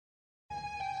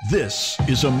This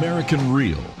is American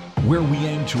Real, where we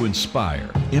aim to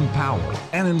inspire, empower,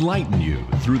 and enlighten you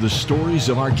through the stories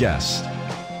of our guests.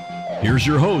 Here's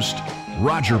your host,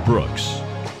 Roger Brooks.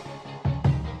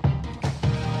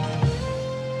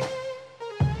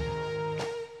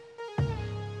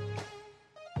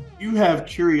 You have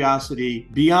curiosity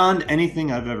beyond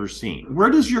anything I've ever seen. Where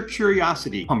does your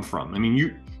curiosity come from? I mean,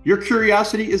 your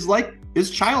curiosity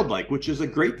is childlike, which is a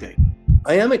great thing.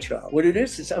 I am a child. What it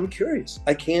is I'm curious.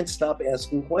 I can't stop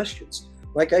asking questions.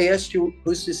 Like I asked you,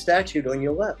 who's the statue on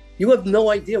your left? You have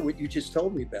no idea what you just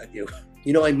told me about you.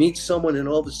 You know, I meet someone and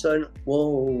all of a sudden, whoa,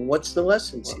 what's the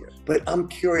lessons here? But I'm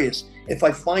curious. If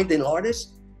I find an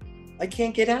artist, I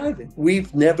can't get out of it.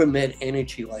 We've never met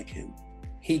energy like him.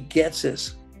 He gets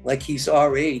us like he's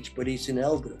our age, but he's an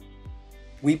elder.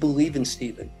 We believe in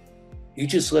Stephen. You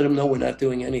just let him know we're not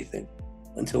doing anything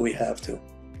until we have to.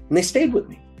 And they stayed with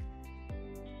me.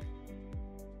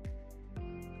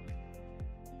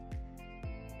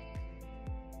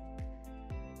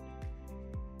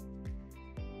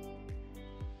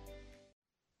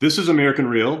 This is American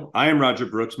Real. I am Roger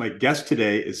Brooks. My guest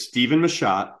today is Stephen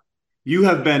Machat. You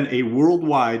have been a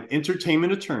worldwide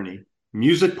entertainment attorney,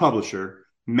 music publisher,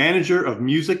 manager of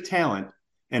music talent,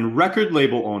 and record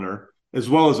label owner, as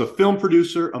well as a film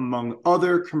producer, among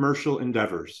other commercial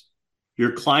endeavors.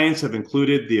 Your clients have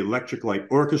included the Electric Light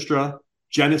Orchestra,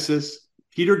 Genesis,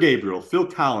 Peter Gabriel, Phil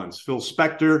Collins, Phil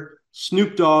Spector,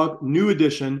 Snoop Dogg, New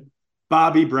Edition,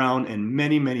 Bobby Brown, and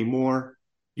many, many more.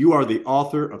 You are the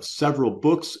author of several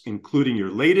books, including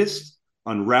your latest,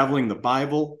 Unraveling the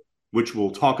Bible, which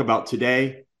we'll talk about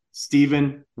today.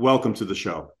 Stephen, welcome to the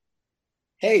show.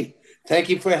 Hey, thank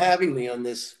you for having me on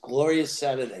this glorious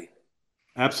Saturday.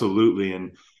 Absolutely.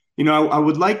 And, you know, I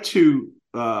would like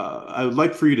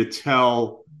for you to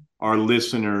tell our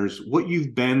listeners what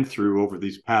you've been through over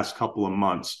these past couple of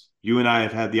months. You and I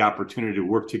have had the opportunity to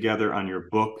work together on your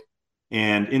book.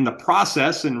 And in the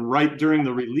process and right during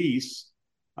the release,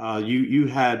 you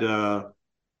had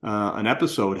an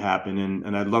episode happen,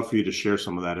 and I'd love for you to share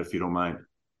some of that if you don't mind.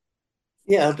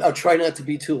 Yeah, I'll try not to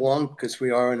be too long because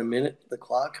we are on a minute, the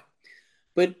clock.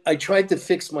 But I tried to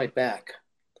fix my back,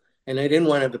 and I didn't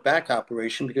want to have a back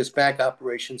operation because back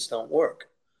operations don't work.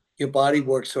 Your body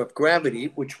works off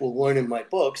gravity, which we'll learn in my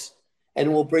books,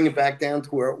 and we'll bring it back down to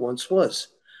where it once was.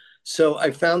 So I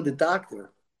found the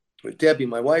doctor, or Debbie,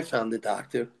 my wife, found the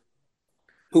doctor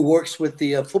who works with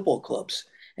the football clubs.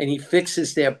 And he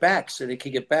fixes their back so they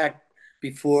can get back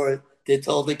before they're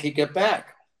told they can get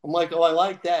back. I'm like, oh, I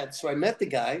like that. So I met the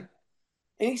guy,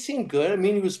 and he seemed good. I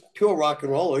mean, he was pure rock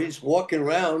and roller. He's walking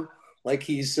around like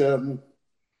he's, the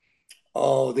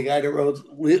guy that wrote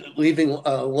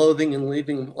Loathing and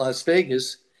Leaving Las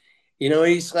Vegas. You know,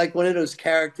 he's like one of those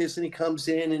characters, and he comes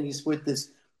in, and he's with this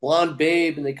blonde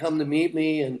babe, and they come to meet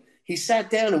me, and he sat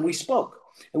down, and we spoke.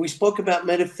 And we spoke about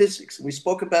metaphysics. And we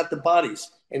spoke about the bodies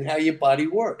and how your body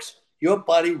works. Your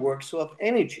body works off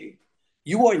energy.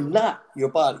 You are not your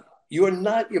body. You are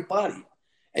not your body.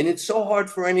 And it's so hard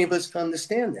for any of us to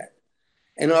understand that.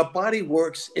 And our body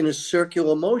works in a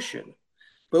circular motion,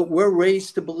 but we're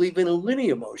raised to believe in a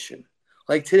linear motion.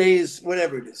 Like today is,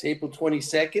 whatever it is, April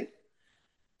 22nd.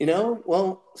 You know,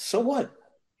 well, so what?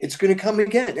 It's going to come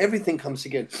again. Everything comes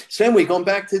again. So anyway, going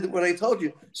back to what I told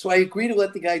you. So I agree to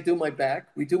let the guy do my back.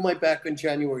 We do my back on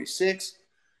January 6th.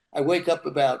 I wake up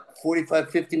about 45,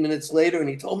 50 minutes later, and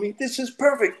he told me, this is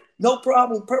perfect. No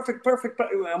problem. Perfect.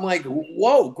 I'm like,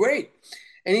 whoa, great.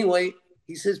 Anyway,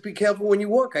 he says, be careful when you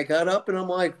walk. I got up, and I'm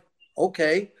like,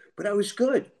 okay. But I was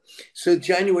good. So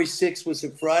January 6th was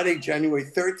a Friday. January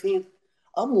 13th,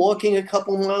 I'm walking a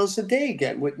couple miles a day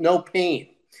again with no pain.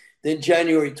 Then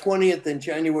January 20th, then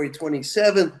January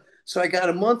 27th. So I got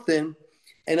a month in,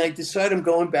 and I decided I'm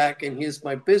going back, and here's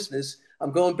my business.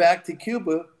 I'm going back to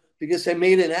Cuba because I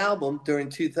made an album during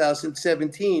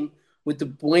 2017 with the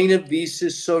Buena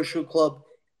Vista Social Club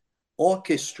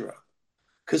Orchestra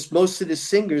because most of the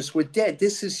singers were dead.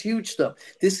 This is huge stuff.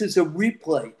 This is a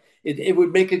replay. It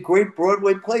would make a great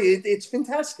Broadway play. It's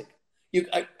fantastic.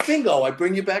 Bingo, I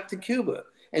bring you back to Cuba.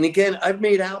 And again, I've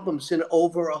made albums in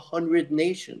over 100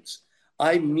 nations.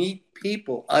 I meet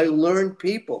people. I learn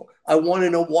people. I want to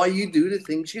know why you do the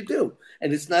things you do.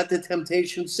 And it's not the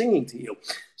temptation singing to you.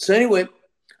 So anyway,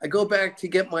 I go back to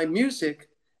get my music,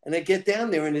 and I get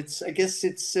down there, and I guess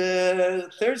it's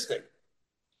Thursday.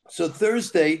 So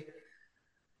Thursday,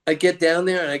 I get down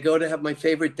there, and I go to have my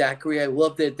favorite daiquiri. I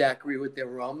love their daiquiri with their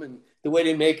rum. And the way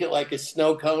they make it like a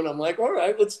snow cone, I'm like, all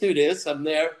right, let's do this. I'm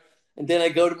there. And then I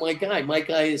go to my guy. My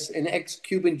guy is an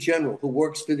ex-Cuban general who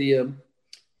works for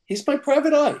he's my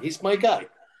private eye. He's my guy.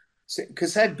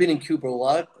 Because I've been in Cuba a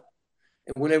lot.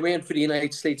 And when I ran for the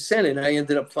United States Senate, I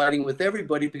ended up fighting with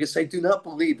everybody because I do not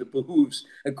believe it behooves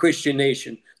a Christian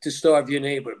nation to starve your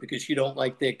neighbor because you don't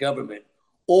like their government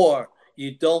or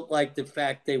you don't like the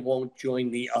fact they won't join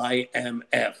the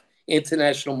IMF,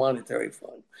 International Monetary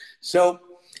Fund. So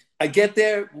I get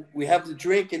there, we have the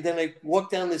drink, and then I walk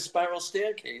down this spiral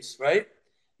staircase, right?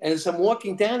 And as I'm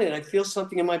walking down it, I feel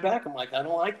something in my back. I'm like, I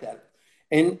don't like that.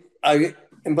 And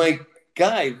my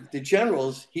guy, the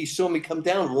generals, he saw me come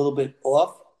down a little bit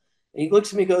off. And he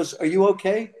looks at me and goes, "Are you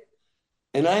okay?"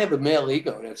 And I have a male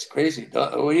ego. That's crazy.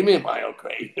 What do you mean, am I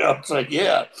okay? It's like,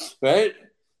 yeah, right?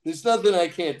 There's nothing I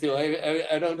can't do.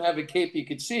 I don't have a cape you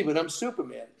could see, but I'm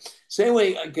Superman. So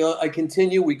anyway, I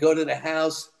continue. We go to the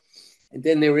house. And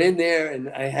then they're in there, and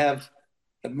I have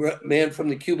a man from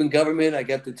the Cuban government. I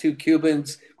got the two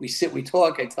Cubans. We sit, we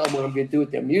talk. I tell them what I'm going to do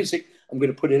with their music. I'm going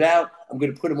to put it out. I'm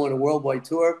going to put them on a worldwide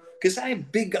tour because I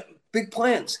have big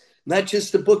plans. Not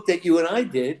just the book that you and I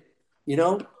did,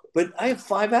 but I have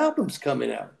 5 albums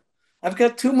coming out. I've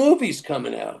got 2 movies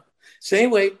coming out. So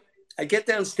anyway, I get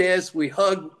downstairs. We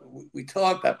hug. We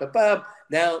talk.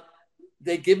 Now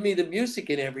they give me the music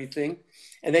and everything.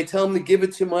 And they tell him to give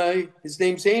it to his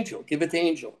name's Angel, give it to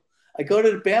Angel. I go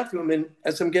to the bathroom, and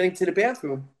as I'm getting to the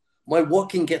bathroom, my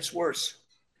walking gets worse.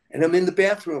 And I'm in the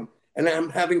bathroom, and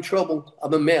I'm having trouble.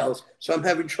 I'm a male, so I'm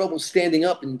having trouble standing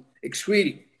up and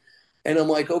excreting. And I'm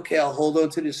like, okay, I'll hold on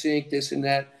to the sink, this and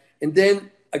that. And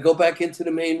then I go back into the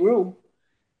main room,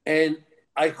 and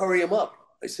I hurry him up.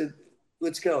 I said,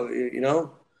 let's go,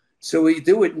 So we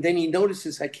do it, and then he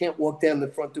notices I can't walk down the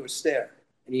front door stair,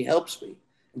 and he helps me.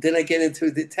 And then I get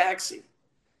into the taxi.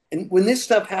 And when this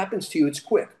stuff happens to you, it's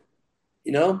quick,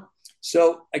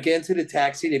 So I get into the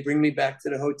taxi. They bring me back to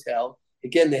the hotel.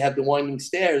 Again, they have the winding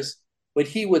stairs. But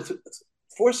he, with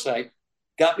foresight,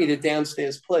 got me to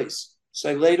downstairs place. So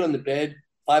I laid on the bed.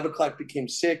 5 o'clock became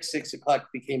 6. 6 o'clock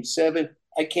became 7.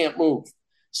 I can't move.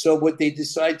 So what they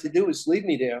decide to do is leave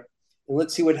me there. And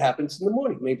let's see what happens in the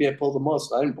morning. Maybe I pulled a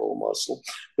muscle. I didn't pull a muscle.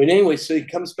 But anyway, so he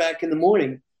comes back in the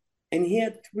morning. And he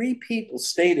had 3 people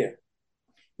stay there,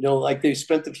 like they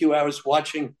spent a few hours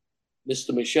watching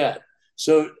Mr. Machat.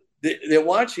 So they're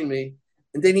watching me.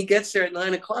 And then he gets there at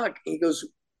 9 o'clock. And he goes,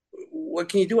 "What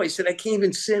can you do?" I said, "I can't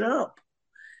even sit up."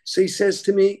 So he says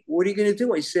to me, "What are you going to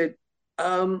do?" I said,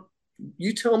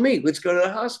 "You tell me. Let's go to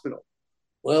the hospital."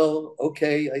 "Well,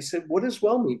 okay." I said, "What does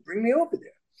well mean? Bring me over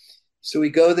there." So we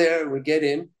go there, we get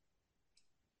in,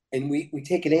 and we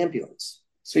take an ambulance.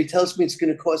 So he tells me it's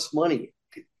going to cost money.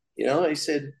 I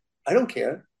said, "I don't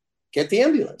care. Get the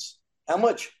ambulance." "How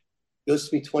much?" It goes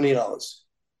to me $20.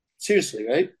 Seriously,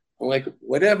 right? I'm like,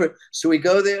 whatever. So we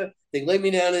go there. They lay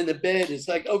me down in the bed. It's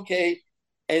like, okay.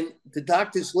 And the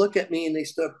doctors look at me and they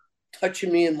start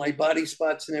touching me in my body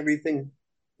spots and everything,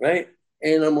 right?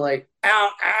 And I'm like, ow,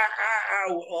 ow, ow,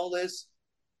 ow, all this.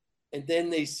 And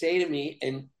then they say to me,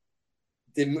 and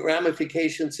the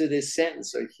ramifications of this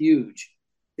sentence are huge.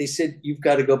 They said, "You've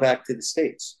got to go back to the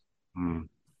States."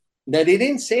 Now, they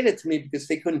didn't say that to me because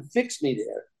they couldn't fix me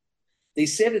there. They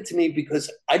said it to me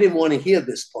because I didn't want to hear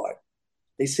this part.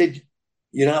 They said,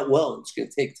 "You're not well. It's going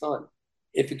to take time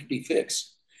if it could be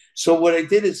fixed." So what I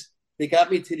did is they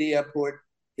got me to the airport.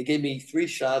 They gave me 3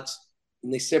 shots,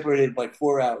 and they separated by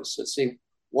 4 hours. So say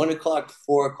 1 o'clock,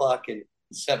 4 o'clock, and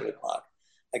 7 o'clock.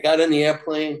 I got on the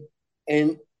airplane,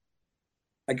 and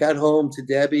I got home to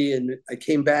Debbie, and I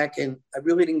came back, and I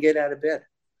really didn't get out of bed.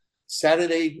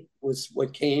 Saturday was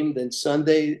what came, then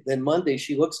Sunday, then Monday.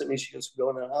 She looks at me, she goes, "We're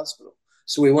going to the hospital."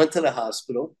 So we went to the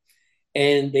hospital,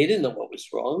 and they didn't know what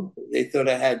was wrong. They thought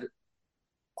I had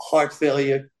heart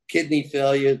failure, kidney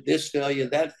failure, this failure,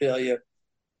 that failure.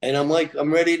 And I'm like,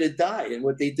 I'm ready to die. And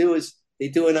what they do is they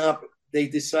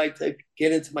decide to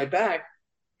get into my back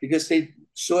because they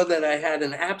saw that I had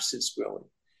an abscess growing.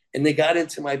 And they got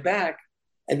into my back,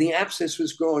 and the abscess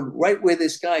was growing right where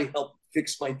this guy helped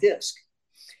fix my disc.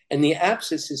 And the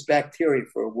abscess is bacteria,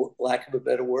 for lack of a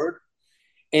better word.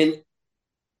 And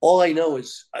all I know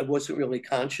is I wasn't really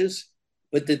conscious.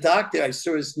 But the doctor, I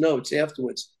saw his notes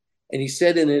afterwards, and he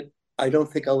said in it, "I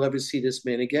don't think I'll ever see this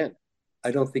man again.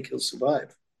 I don't think he'll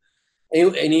survive."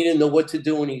 And he didn't know what to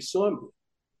do when he saw me.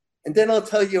 And then I'll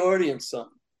tell your audience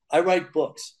something. I write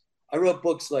books. I wrote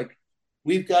books like,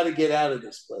 "We've got to get out of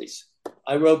this place."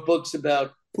 I wrote books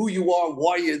about who you are,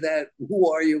 why you're that,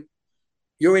 who are you.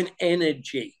 You're an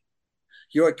energy.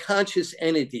 You're a conscious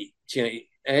energy.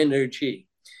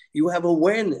 You have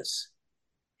awareness.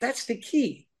 That's the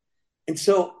key. And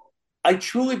so I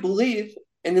truly believe,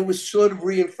 and it was sort of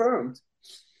reaffirmed,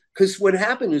 because what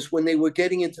happened is when they were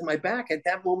getting into my back at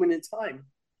that moment in time,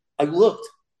 I looked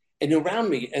and around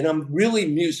me, and I'm really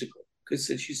musical because,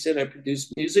 as you said, I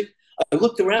produce music. I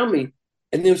looked around me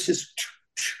and there was this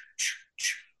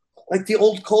like the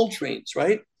old coal trains,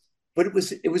 right? But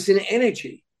it was an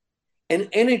energy. And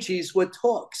energy is what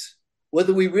talks.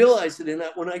 Whether we realize it or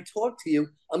not, when I talk to you,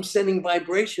 I'm sending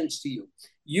vibrations to you.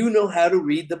 You know how to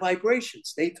read the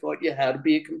vibrations. They taught you how to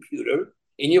be a computer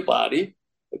in your body.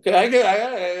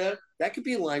 Okay, that could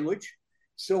be language.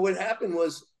 So what happened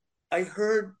was I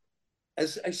heard,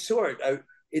 as I saw it,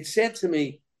 it said to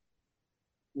me,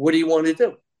 what do you want to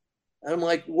do? And I'm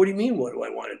like, what do you mean, what do I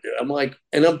want to do? I'm like,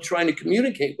 and I'm trying to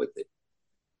communicate with it. It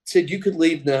said, you could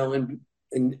leave now and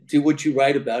do what you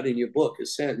write about in your book,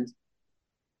 Ascend.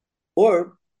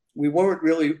 Or we weren't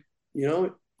really,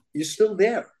 you're still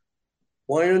there.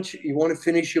 Why don't you want to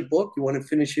finish your book? You want to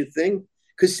finish your thing?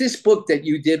 Because this book that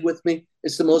you did with me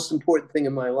is the most important thing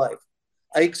in my life.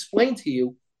 I explained to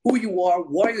you who you are,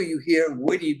 why are you here, and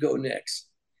where do you go next?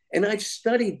 And I've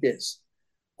studied this.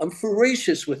 I'm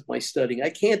voracious with my studying. I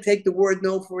can't take the word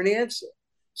no for an answer.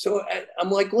 So I'm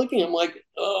like looking, I'm like,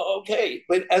 oh, okay.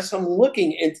 But as I'm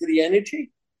looking into the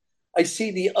energy, I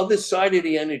see the other side of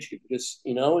the energy because,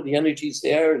 the energy's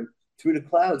there and through the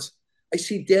clouds. I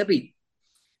see Debbie.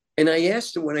 And I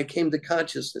asked her when I came to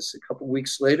consciousness a couple of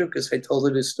weeks later, because I told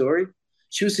her this story,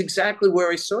 she was exactly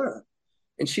where I saw her.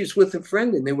 And she was with a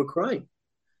friend and they were crying.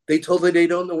 They told her they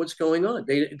don't know what's going on.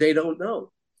 They don't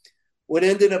know. What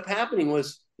ended up happening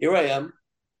was, here I am.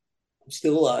 I'm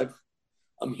still alive.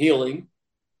 I'm healing.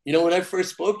 When I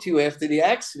first spoke to you after the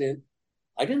accident,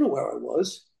 I didn't know where I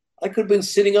was. I could have been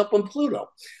sitting up on Pluto.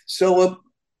 So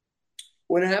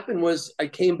what happened was I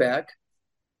came back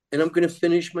and I'm going to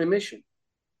finish my mission.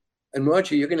 And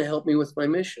Roger, you're going to help me with my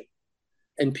mission.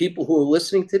 And people who are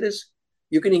listening to this,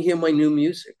 you're going to hear my new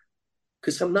music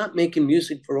because I'm not making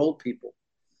music for old people.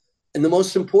 And the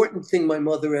most important thing my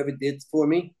mother ever did for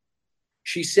me,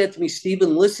 she said to me,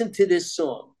 Stephen, listen to this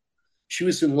song. She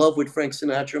was in love with Frank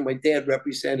Sinatra. My dad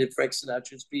represented Frank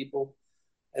Sinatra's people.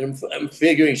 And I'm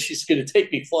figuring she's going to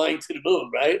take me flying to the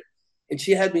moon, right? And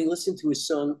she had me listen to a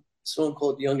song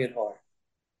called Young at Heart.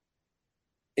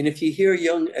 And if you hear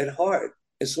Young at Heart,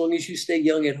 as long as you stay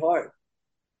young at heart,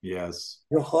 yes,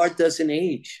 your heart doesn't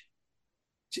age.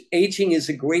 Aging is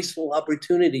a graceful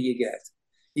opportunity you get.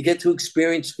 You get to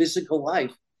experience physical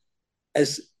life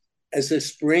as a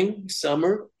spring,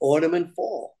 summer, autumn, and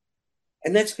fall.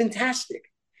 And that's fantastic.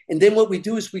 And then what we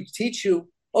do is we teach you,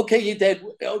 okay, you're dead.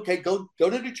 Okay, go to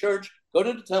the church, go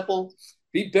to the temple,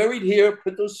 be buried here,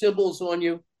 put those symbols on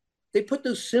you. They put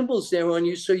those symbols there on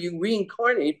you so you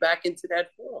reincarnate back into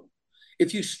that form.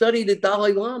 If you study the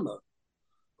Dalai Lama,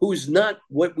 who's not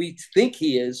what we think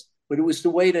he is, but it was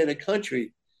the way that a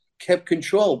country kept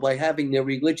control by having their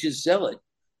religious zealot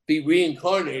be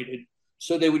reincarnated.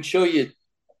 So they would show you,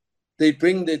 they'd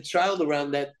bring the child around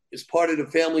that is part of the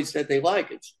families that they like.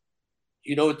 It's,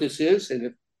 you know what this is?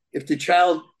 And if the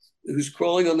child who's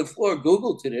crawling on the floor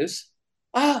Googled to this,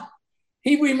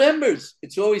 he remembers.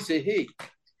 It's always a he.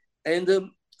 And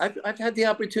I've had the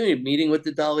opportunity of meeting with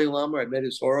the Dalai Lama. I met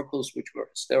his oracles, which were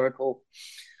hysterical.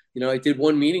 I did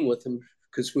one meeting with him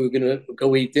because we were going to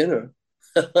go eat dinner.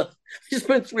 I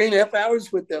spent 3.5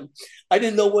 hours with them. I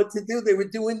didn't know what to do. They were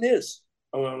doing this.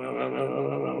 And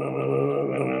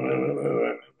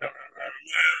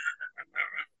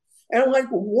I'm like,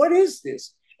 what is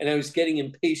this? And I was getting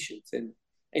impatient. And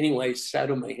anyway, I sat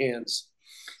on my hands.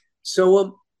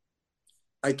 So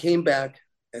I came back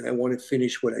and I want to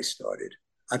finish what I started.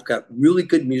 I've got really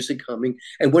good music coming.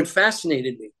 And what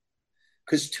fascinated me,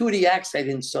 because 2 of the acts I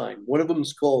didn't sign. One of them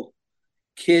is called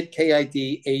Kid,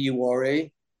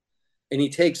 Kidaura. And he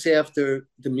takes after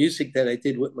the music that I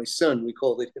did with my son. We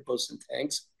called it Hippos and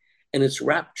Tanks. And it's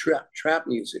rap trap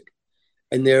music.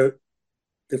 And they're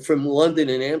from London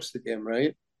and Amsterdam,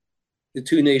 right? The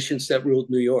two nations that ruled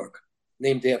New York,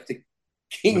 named after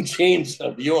King James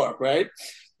of York, right?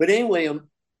 But anyway,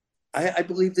 I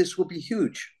believe this will be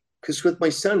huge because with my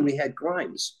son, we had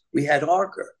Grimes, we had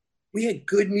Harker, we had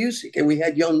good music, and we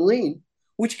had Young Lean,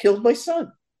 which killed my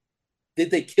son.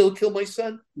 Did they kill my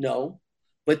son? No,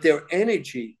 but their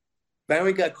energy,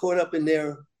 Baron got caught up in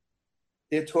their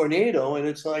tornado, and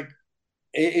it's like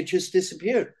it just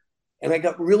disappeared. And I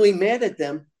got really mad at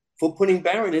them for putting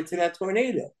Baron into that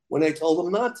tornado when I told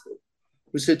them not to.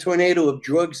 It was a tornado of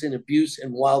drugs and abuse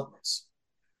and wildness.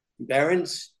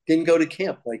 Barons didn't go to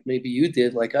camp like maybe you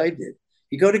did, like I did.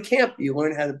 You go to camp, you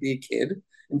learn how to be a kid,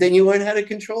 and then you learn how to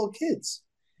control kids.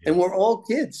 And we're all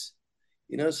kids,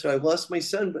 so I lost my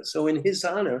son, but so in his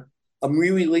honor, I'm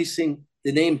re-releasing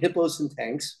the name Hippos and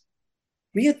Tanks.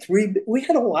 We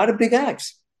had a lot of big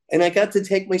acts. And I got to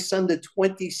take my son to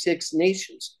 26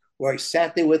 nations where I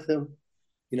sat there with him,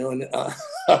 And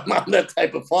I'm that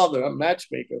type of father. I'm a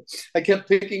matchmaker. I kept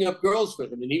picking up girls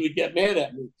with him, and he would get mad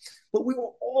at me. But we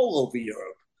were all over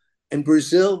Europe and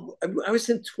Brazil. I was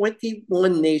in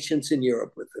 21 nations in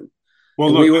Europe with him. Well,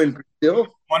 and look, we were in Brazil.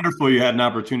 wonderful you had an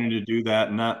opportunity to do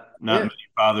that. Not Yeah. many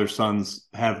father sons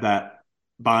have that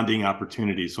bonding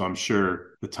opportunity. So I'm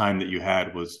sure the time that you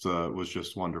had was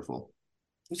just wonderful.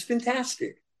 It was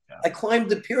fantastic. Yeah. I climbed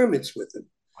the pyramids with him.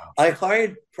 Wow. I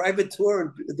hired private tour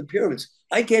of the pyramids.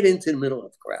 I get into the middle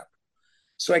of crap.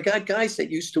 So I got guys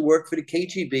that used to work for the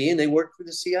KGB and they worked for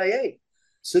the CIA.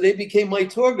 So they became my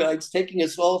tour guides, taking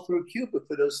us all through Cuba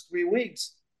for those 3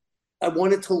 weeks. I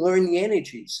wanted to learn the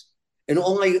energies. And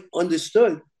all I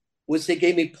understood was they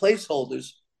gave me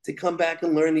placeholders to come back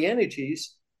and learn the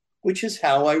energies, which is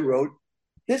how I wrote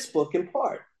this book in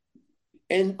part.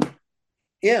 And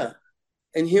yeah,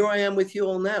 and here I am with you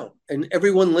all now. And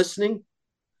everyone listening,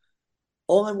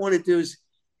 all I want to do is,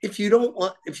 if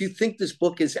you think this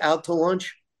book is out to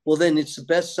lunch, well, then it's the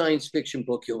best science fiction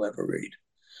book you'll ever read.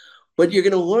 But you're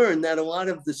going to learn that a lot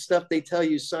of the stuff they tell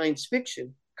you science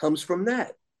fiction comes from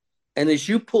that. And as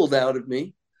you pulled out of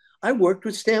me, I worked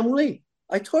with Stan Lee.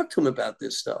 I talked to him about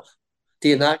this stuff.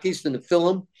 The Anakis and the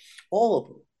film, all of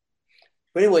them.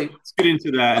 But anyway, let's get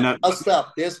into that. And I'll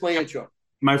stop. There's my intro.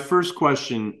 My first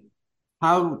question,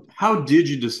 how did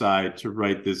you decide to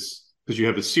write this? Because you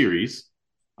have a series,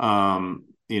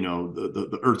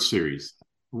 the Earth series.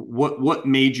 What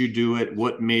made you do it?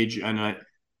 What made you, and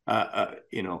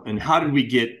and how did we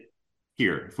get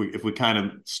here? If we kind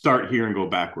of start here and go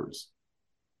backwards.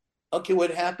 Okay,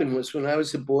 what happened was when I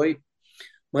was a boy,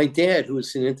 my dad, who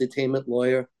was an entertainment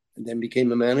lawyer and then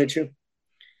became a manager,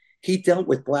 he dealt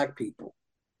with Black people.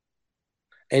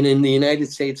 And in the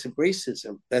United States of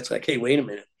racism, that's like, hey, wait a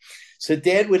minute. So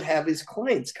Dad would have his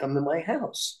clients come to my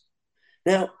house.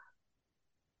 Now,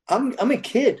 I'm a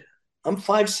kid. I'm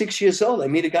 5, 6 years old. I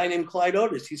meet a guy named Clyde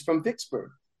Otis. He's from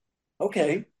Vicksburg.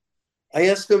 Okay. I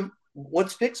asked him,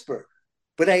 what's Vicksburg?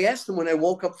 But I asked him when I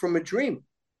woke up from a dream.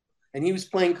 And he was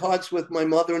playing cards with my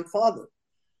mother and father.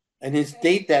 And his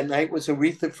date that night was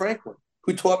Aretha Franklin,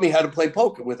 who taught me how to play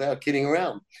poker without kidding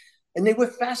around. And they were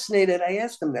fascinated. I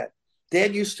asked him that.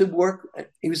 Dad used to work,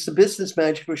 he was the business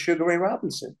manager for Sugar Ray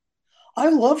Robinson. I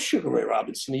love Sugar Ray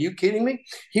Robinson. Are you kidding me?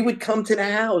 He would come to the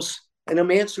house and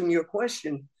I'm answering your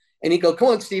question. And he'd go, come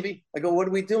on, Stevie. I go, what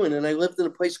are we doing? And I lived in a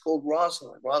place called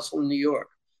Rosslyn, New York,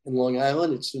 in Long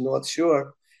Island. It's the North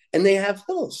Shore. And they have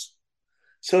hills.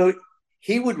 So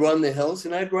he would run the hills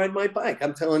and I'd ride my bike.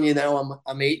 I'm telling you now,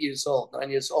 I'm 8 years old, 9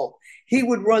 years old. He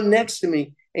would run next to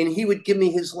me and he would give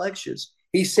me his lectures.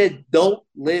 He said, don't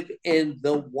live in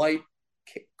the white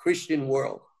Christian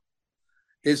world.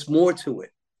 There's more to it.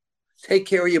 Take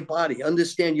care of your body.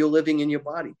 Understand you're living in your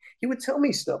body. He would tell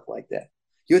me stuff like that.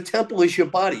 Your temple is your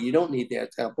body. You don't need their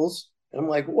temples. And I'm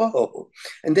like, whoa.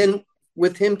 And then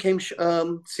with him came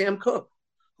Sam Cooke,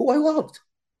 who I loved.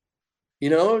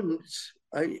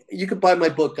 You could buy my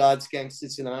book, God's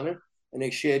Gangsters in Honor, and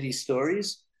they share these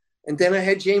stories. And then I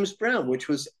had James Brown, which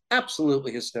was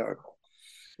absolutely hysterical.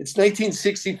 It's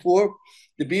 1964.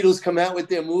 The Beatles come out with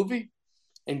their movie,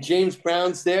 and James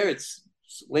Brown's there. It's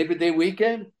Labor Day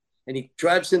weekend, and he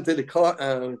drives into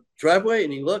the driveway,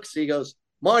 and he looks. He goes,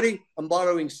 Marty, I'm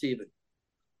borrowing Steven.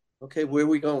 Okay, where are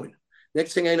we going?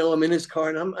 Next thing I know, I'm in his car,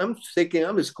 and I'm thinking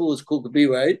I'm as cool could be,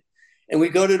 right? And we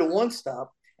go to the one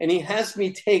stop, and he has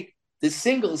me take the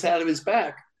singles out of his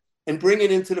back and bring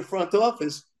it into the front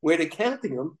office where they're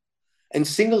counting them. And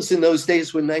singles in those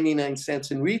days were 99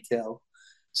 cents in retail.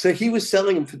 So he was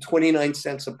selling them for 29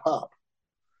 cents a pop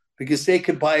because they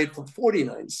could buy it for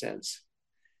 49 cents.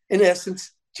 In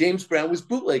essence, James Brown was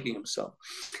bootlegging himself.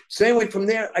 So anyway, from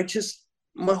there,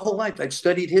 my whole life, I've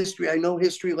studied history. I know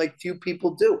history like few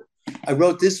people do. I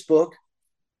wrote this book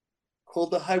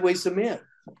called The Highways of Man.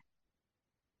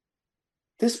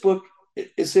 This book,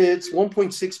 it's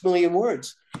 1.6 million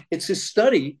words. It's a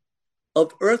study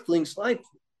of Earthlings' life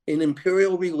in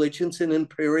imperial religions and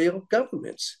imperial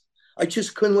governments. I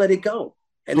just couldn't let it go.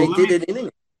 And I did it in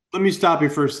English. Let me stop you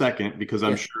for a second because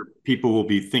I'm sure people will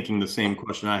be thinking the same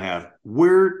question I have.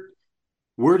 Where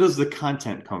does the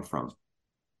content come from?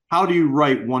 How do you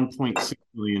write 1.6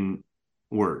 million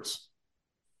words?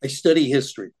 I study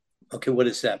history. Okay, what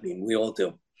does that mean? We all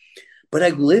do. But I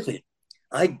live it.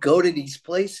 I go to these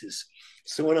places.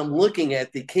 So when I'm looking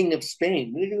at the King of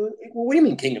Spain, what do you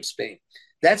mean King of Spain?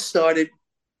 That started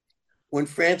when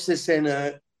Francis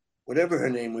and whatever her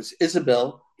name was,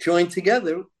 Isabel, joined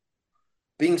together,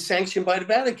 being sanctioned by the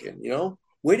Vatican.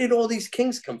 Where did all these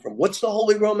kings come from? What's the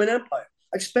Holy Roman Empire?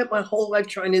 I've spent my whole life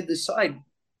trying to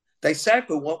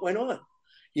decipher what went on.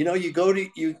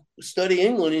 You study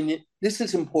England, and this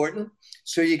is important.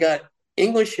 So you got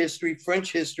English history,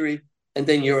 French history, and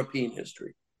then European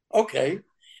history. Okay.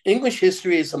 English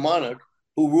history is a monarch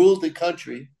who ruled the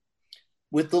country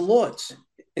with the lords,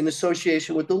 in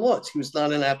association with the lords. He was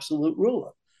not an absolute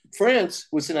ruler. France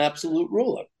was an absolute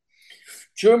ruler.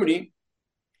 Germany,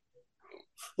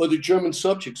 or the German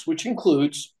subjects, which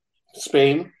includes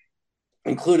Spain,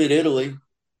 included Italy,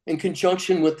 in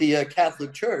conjunction with the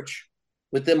Catholic Church,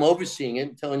 with them overseeing it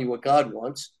and telling you what God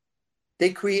wants,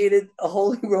 they created a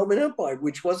Holy Roman Empire,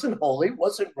 which wasn't holy,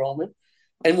 wasn't Roman,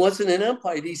 and wasn't an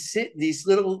empire. These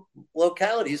little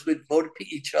localities would vote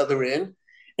each other in,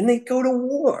 and they'd go to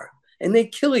war, and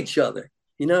they'd kill each other.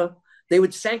 They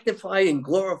would sanctify and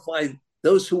glorify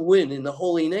those who win in the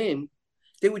holy name.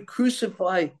 They would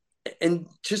crucify and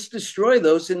just destroy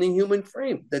those in the human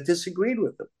frame that disagreed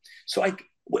with them. So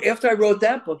after I wrote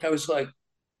that book, I was like,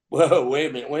 whoa, wait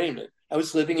a minute. I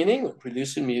was living in England,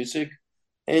 producing music.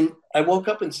 And I woke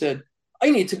up and said, I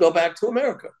need to go back to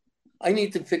America. I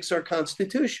need to fix our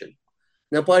Constitution.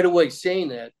 Now, by the way, saying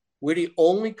that, we're the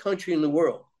only country in the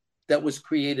world that was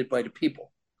created by the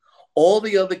people. All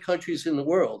the other countries in the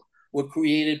world were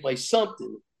created by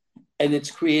something, and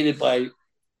it's created by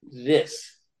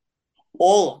this.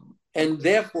 All of them. And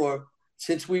therefore,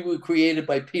 since we were created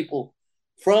by people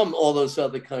from all those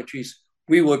other countries,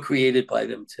 we were created by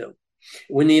them too.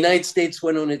 When the United States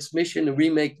went on its mission to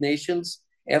remake nations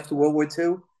after World War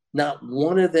II, not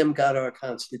one of them got our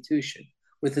Constitution,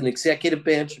 with an executive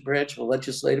branch, a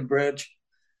legislative branch,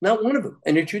 not one of them,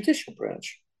 and a judicial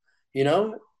branch,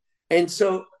 And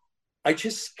so I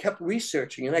just kept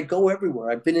researching, and I go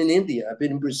everywhere. I've been in India, I've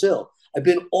been in Brazil, I've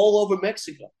been all over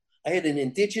Mexico. I had an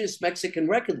indigenous Mexican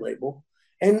record label,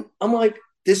 and I'm like,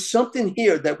 there's something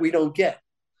here that we don't get,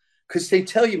 because they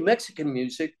tell you Mexican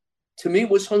music, to me,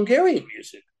 was Hungarian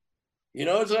music.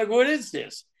 It's like, what is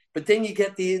this? But then you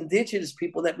get the indigenous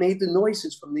people that made the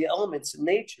noises from the elements in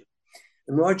nature.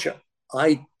 And Roger,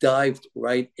 I dived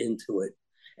right into it.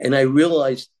 And I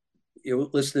realized your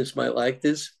listeners might like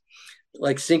this,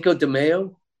 like Cinco de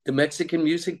Mayo, the Mexican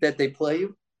music that they play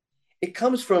you, it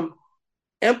comes from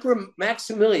Emperor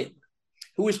Maximilian,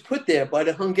 who was put there by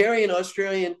the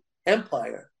Hungarian-Australian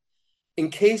Empire in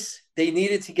case they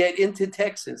needed to get into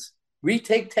Texas,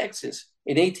 retake Texas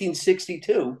in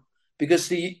 1862, because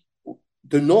the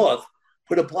North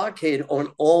put a blockade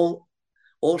on all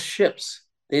ships.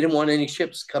 They didn't want any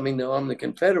ships coming to arm the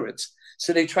Confederates.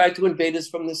 So they tried to invade us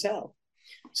from the South.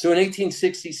 So in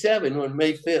 1867, on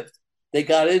May 5th, they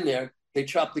got in there, they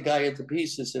chopped the guy into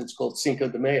pieces, and it's called Cinco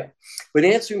de Mayo. But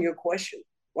answering your question,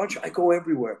 Roger, I go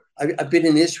everywhere. I've been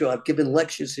in Israel. I've given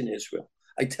lectures in Israel.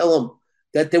 I tell them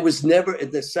that there was never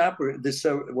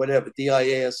whatever,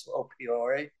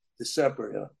 DIASOPRA, the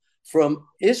separate from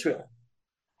Israel.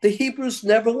 The Hebrews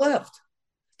never left.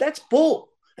 That's bull.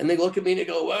 And they look at me and they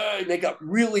go, and they got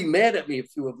really mad at me, a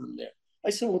few of them there. I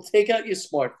said, well, take out your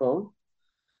smartphone,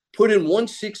 put in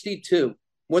 132,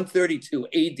 132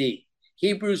 AD,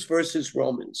 Hebrews versus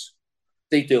Romans.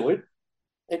 They do it.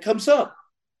 It comes up.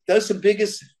 That's the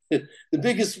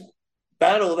biggest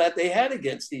battle that they had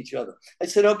against each other. I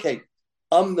said, okay,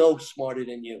 I'm no smarter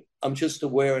than you. I'm just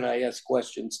aware, and I ask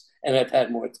questions, and I've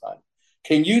had more time.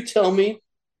 Can you tell me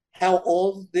how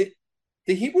all the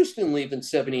Hebrews didn't leave in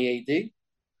 70 AD?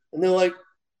 And they're like,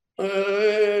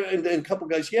 and then a couple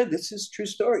guys, yeah, this is a true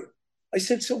story. I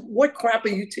said, so what crap are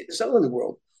you selling the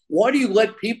world? Why do you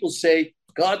let people say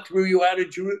God threw you out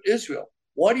of Israel?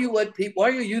 Why are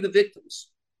you the victims?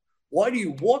 Why do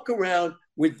you walk around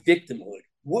with victimhood?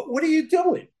 What are you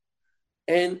doing?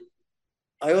 And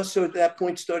I also at that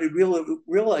point started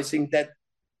realizing that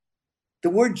the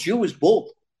word Jew is bold.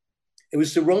 It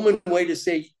was the Roman way to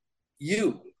say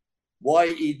you,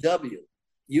 Y-E-W.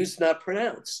 You's not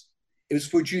pronounced. It was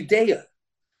for Judea.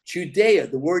 Judea,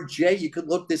 the word J, you could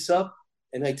look this up,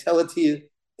 and I tell it to you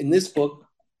in this book,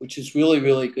 which is really,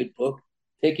 really good book,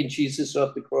 Taking Jesus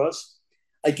Off the Cross.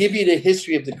 I give you the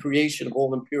history of the creation of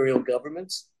all imperial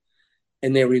governments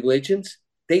and their religions.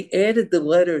 They added the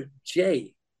letter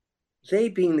J, they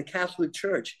being the Catholic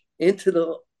Church, into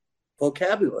the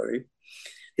vocabulary.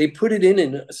 They put it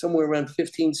in somewhere around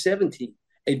 1517.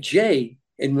 A J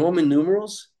in Roman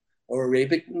numerals or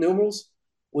Arabic numerals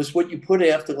was what you put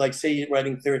after, like, say you're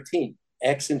writing 13,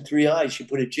 X and 3 I's, you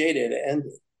put a J there to end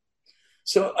it.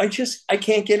 So I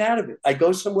can't get out of it. I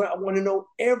go somewhere, I want to know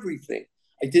everything.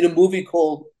 I did a movie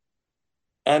called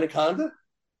Anaconda.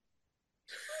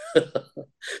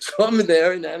 So I'm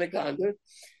there in Anaconda,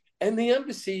 and the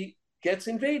embassy gets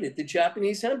invaded, the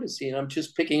Japanese embassy, and I'm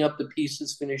just picking up the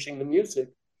pieces, finishing the music.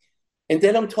 And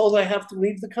then I'm told I have to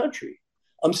leave the country.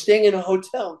 I'm staying in a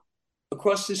hotel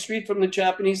across the street from the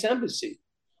Japanese embassy.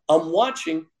 I'm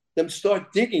watching them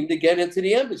start digging to get into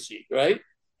the embassy, right?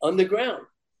 Underground.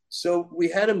 So we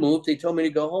had to move. They told me to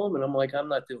go home, and I'm like, I'm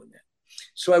not doing that.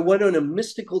 So I went on a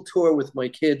mystical tour with my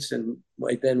kids and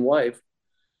my then wife,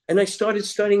 and I started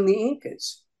studying the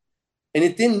Incas. And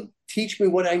it didn't teach me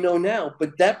what I know now,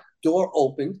 but that door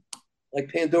opened like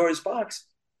Pandora's box.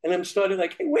 And I'm starting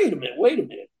like, hey, wait a minute, wait a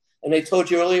minute. And I told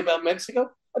you earlier about Mexico.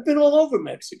 I've been all over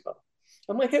Mexico.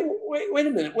 I'm like, hey, wait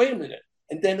a minute, wait a minute.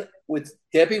 And then with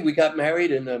Debbie, we got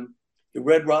married in the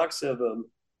Red Rocks of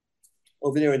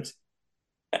over there in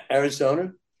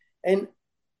Arizona. And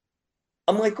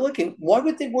I'm like, looking, why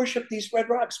would they worship these red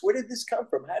rocks? Where did this come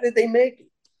from? How did they make it?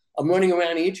 I'm running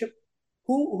around Egypt.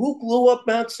 Who blew up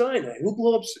Mount Sinai? Who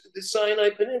blew up the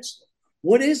Sinai Peninsula?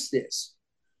 What is this?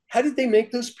 How did they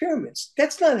make those pyramids?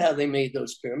 That's not how they made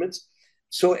those pyramids.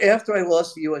 So after I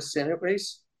lost the US Senate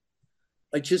race,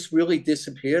 I just really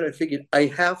disappeared. I figured I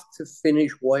have to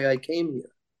finish why I came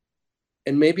here.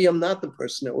 And maybe I'm not the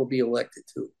person that will be elected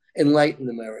to enlighten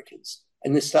Americans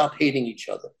and to stop hating each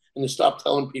other and to stop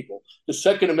telling people the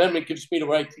Second Amendment gives me the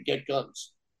right to get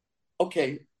guns.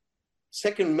 Okay,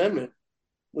 Second Amendment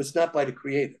was not by the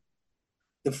creator.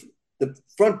 The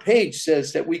front page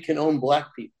says that we can own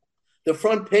black people. The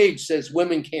front page says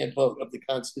women can't vote of the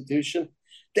Constitution.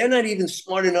 They're not even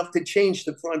smart enough to change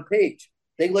the front page.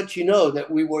 They let you know that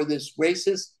we were this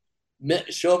racist,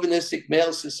 chauvinistic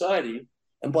male society.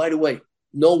 And by the way,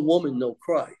 no woman, no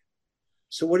cry.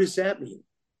 So what does that mean?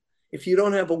 If you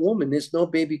don't have a woman, there's no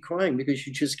baby crying because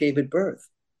you just gave it birth.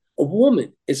 A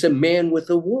woman is a man with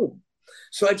a womb.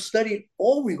 So I've studied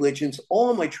all religions,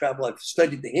 all my travel. I've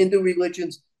studied the Hindu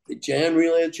religions, the Jain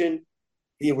religion,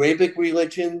 the Arabic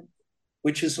religion,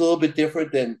 which is a little bit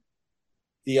different than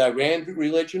the Iran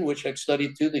religion, which I've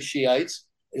studied too, the Shiites,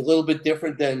 a little bit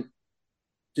different than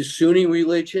the Sunni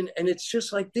religion. And it's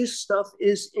just like, this stuff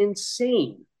is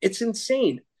insane. It's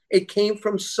insane. It came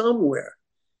from somewhere.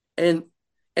 And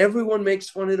everyone makes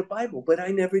fun of the Bible, but I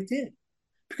never did.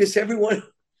 Because everyone,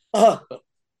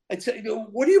 I'd say,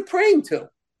 what are you praying to?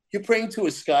 You're praying to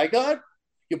a sky god?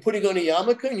 You're putting on a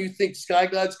yarmulke and you think sky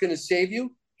god's going to save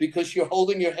you because you're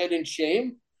holding your head in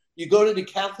shame? You go to the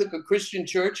Catholic or Christian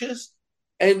churches,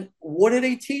 and what are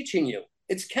they teaching you?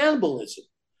 It's cannibalism.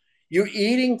 You're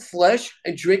eating flesh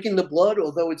and drinking the blood,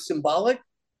 although it's symbolic.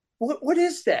 What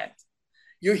is that?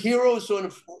 Your heroes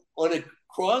on a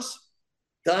cross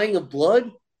dying of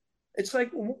blood? It's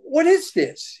like, what is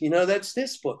this? You know, that's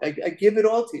this book. I give it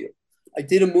all to you. I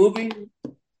did a movie,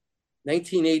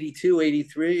 1982,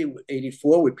 83,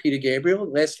 84 with Peter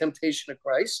Gabriel, Last Temptation of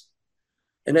Christ.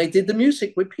 And I did the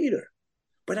music with Peter.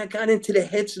 But I got into the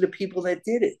heads of the people that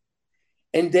did it.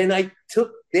 And then I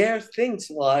took their things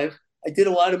live. I did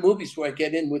a lot of movies where I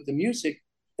get in with the music.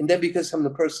 And then because I'm the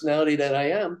personality that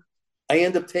I am, I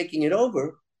end up taking it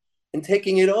over. And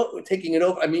taking it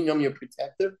over, I mean, I'm your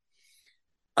protector.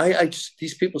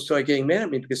 These people started getting mad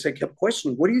at me because I kept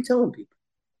questioning, what are you telling people?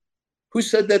 Who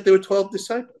said that there were 12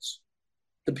 disciples?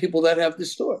 The people that have the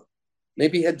store.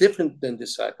 Maybe had different than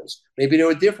disciples. Maybe there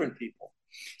were different people.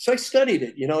 So I studied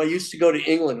it. You know, I used to go to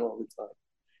England all the time.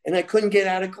 And I couldn't get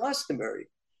out of Glastonbury.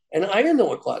 And I didn't know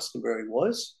what Glastonbury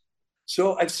was.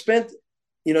 So I've spent,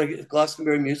 you know,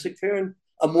 Glastonbury Music Fair, and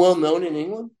I'm well known in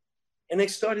England. And I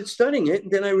started studying it.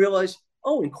 And then I realized,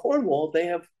 oh, in Cornwall, they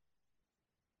have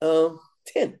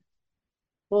tin.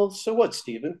 Well, so what,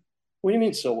 Stephen? What do you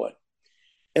mean, so what?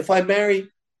 If I marry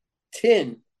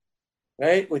tin,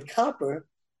 right, with copper,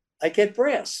 I get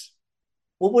brass.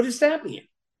 Well, what does that mean?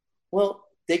 Well,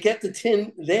 they get the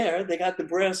tin there, they got the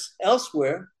brass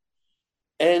elsewhere.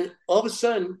 And all of a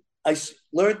sudden, I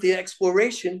learned the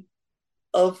exploration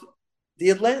of the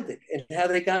Atlantic and how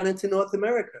they got into North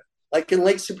America. Like in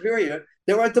Lake Superior,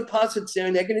 there are deposits there,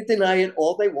 and they're going to deny it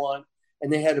all they want.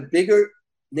 And they had a bigger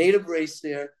native race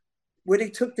there where they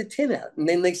took the tin out. And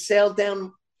then they sailed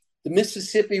down the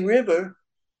Mississippi River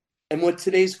and what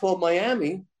today's called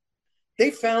Miami.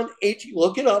 They found,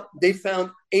 look it up, they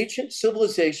found ancient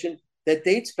civilization that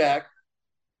dates back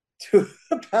to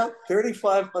about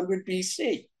 3,500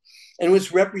 BC and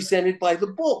was represented by the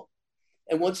bull.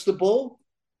 And what's the bull?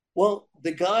 Well,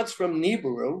 the gods from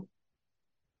Nibiru,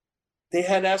 they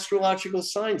had astrological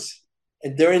signs,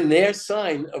 and they're in their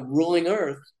sign of ruling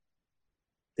Earth.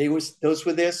 Those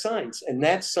were their signs, and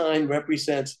that sign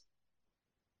represents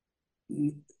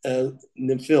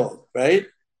Nephil, right?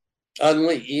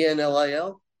 Enlil,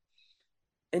 E-N-L-I-L.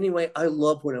 Anyway, I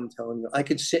love what I'm telling you. I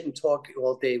could sit and talk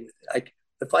all day with it.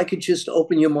 If I could just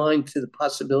open your mind to the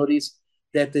possibilities,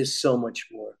 that there's so much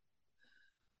more.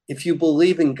 If you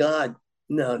believe in God,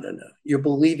 No, no, no. You're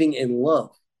believing in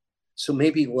love. So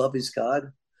maybe love is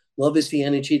God. Love is the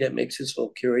energy that makes us all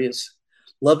curious.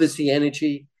 Love is the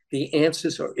energy. The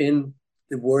answers are in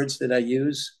the words that I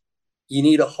use. You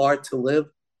need a heart to live.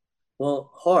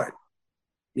 Well, heart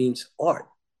means art,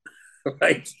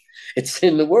 right? It's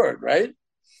in the word, right?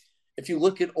 If you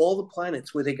look at all the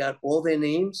planets where they got all their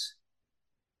names,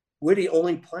 we're the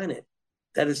only planet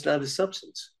that is not a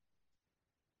substance.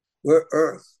 We're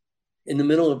Earth. In the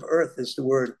middle of Earth is the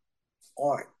word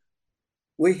art.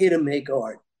 We're here to make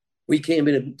art. We came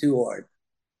here to do art,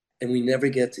 and we never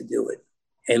get to do it.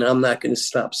 And I'm not going to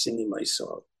stop singing my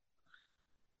song.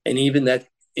 And even that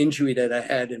injury that I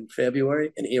had in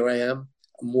February, and here I am,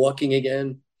 I'm walking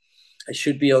again. I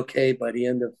should be okay by the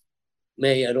end of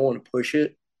May. I don't want to push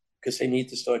it because I need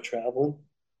to start traveling.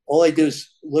 All I do is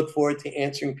look forward to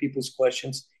answering people's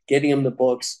questions, getting them the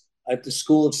books. I have the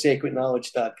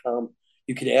schoolofsacredknowledge.com.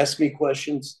 You can ask me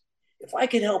questions. If I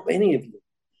can help any of you,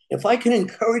 if I can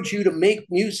encourage you to make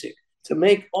music, to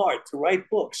make art, to write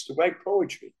books, to write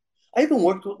poetry. I even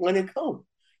worked with Leonard Cohen.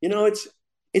 You know,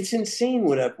 it's insane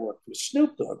what I've worked with.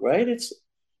 Snoop Dogg, right? It's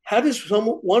how does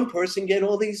one person get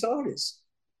all these artists?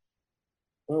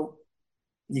 Well,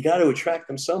 you got to attract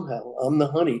them somehow. I'm the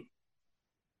honey.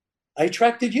 I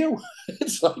attracted you.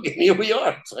 It's like, here we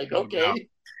are. It's like, okay.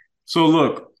 So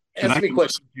look, and Ask I me can listen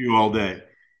questions. to you all day.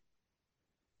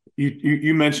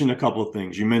 You mentioned a couple of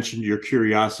things. You mentioned your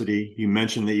curiosity. You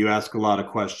mentioned that you ask a lot of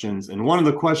questions. And one of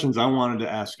the questions I wanted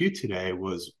to ask you today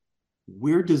was,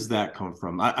 where does that come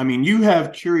from? I mean, you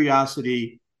have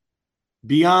curiosity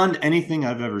beyond anything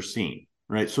I've ever seen,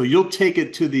 right? So you'll take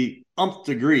it to the nth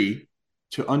degree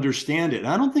to understand it. And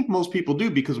I don't think most people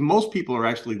do, because most people are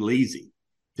actually lazy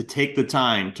to take the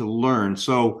time to learn.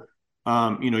 So,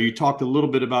 you talked a little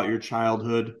bit about your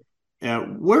childhood.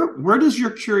 Where does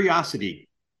your curiosity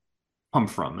come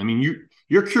from? I mean,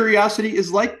 your curiosity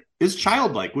is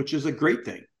childlike, which is a great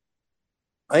thing.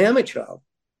 I am a child.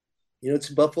 You know, it's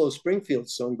a Buffalo Springfield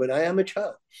song, but I am a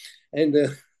child. And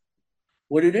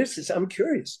what it is I'm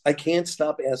curious. I can't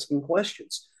stop asking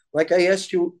questions. Like I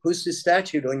asked you, who's the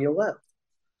statue on your left?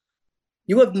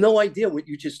 You have no idea what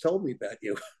you just told me about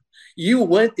you. You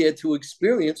went there to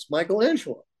experience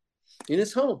Michelangelo in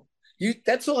his home.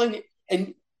 That's all I need.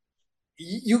 And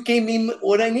you gave me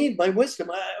what I need, my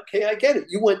wisdom. Okay, I get it.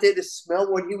 You went there to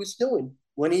smell what he was doing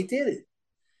when he did it.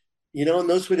 You know, and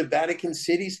those were the Vatican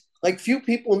cities. Like few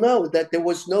people know that there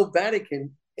was no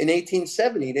Vatican in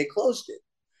 1870. They closed it.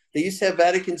 They used to have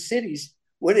Vatican cities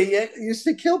where they used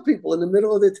to kill people in the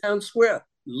middle of the town square.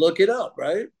 Look it up,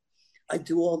 right? I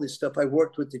do all this stuff. I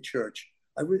worked with the church.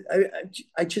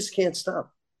 I just can't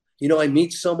stop. You know, I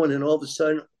meet someone and all of a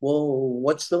sudden, whoa,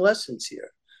 what's the lessons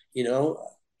here? You know,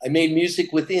 I made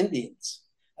music with Indians.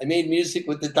 I made music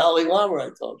with the Dalai Lama, I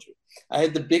told you. I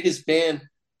had the biggest band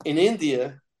in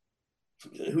India,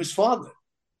 whose father,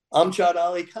 Amjad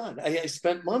Ali Khan. I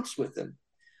spent months with him.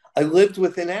 I lived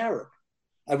with an Arab.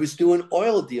 I was doing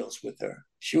oil deals with her.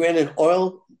 She ran an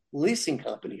oil leasing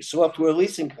company, software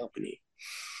leasing company,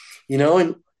 you know,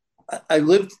 and I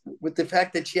lived with the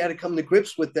fact that she had to come to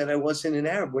grips with that I wasn't an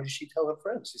Arab. What did she tell her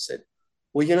friends? She said,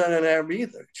 well, you're not an Arab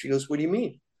either. She goes, what do you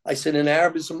mean? I said, an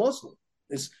Arab is a Muslim.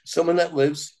 It's someone that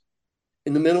lives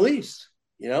in the Middle East,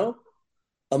 you know?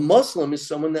 A Muslim is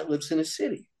someone that lives in a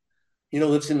city, you know,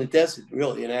 lives in the desert,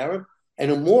 really, an Arab.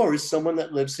 And a Moor is someone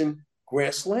that lives in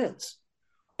grasslands.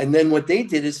 And then what they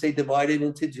did is they divided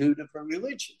into two different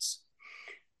religions.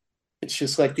 It's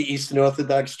just like the Eastern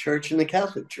Orthodox Church and the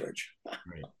Catholic Church.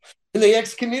 Right. And they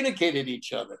excommunicated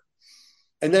each other.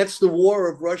 And that's the war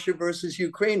of Russia versus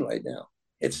Ukraine right now.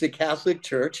 It's the Catholic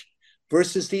Church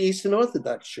versus the Eastern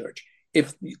Orthodox Church.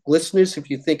 If listeners, if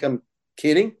you think I'm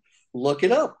kidding, look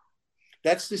it up.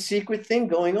 That's the secret thing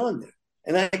going on there.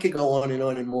 And I could go on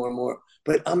and more and more.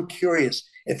 But I'm curious.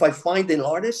 If I find an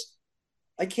artist,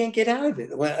 I can't get out of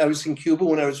it. When I was in Cuba,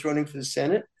 when I was running for the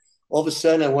Senate, all of a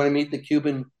sudden I want to meet the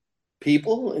Cuban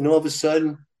people, and all of a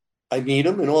sudden I meet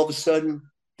them, and all of a sudden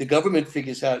the government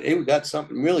figures out, hey, we got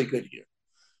something really good here.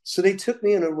 So they took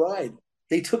me on a ride.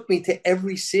 They took me to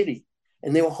every city,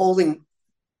 and they were holding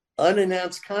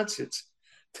unannounced concerts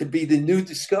to be the new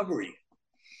discovery.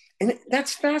 And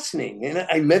that's fascinating. And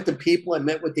I met the people, I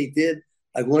met what they did.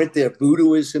 I learned their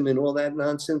voodooism and all that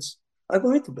nonsense. I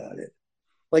learned about it.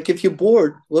 Like if you're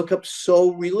bored, look up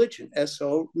So Religion,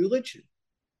 S-O Religion.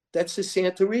 That's the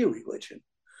Santeria religion.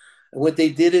 And what they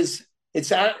did is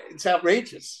it's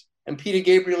outrageous. And Peter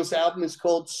Gabriel's album is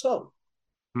called So.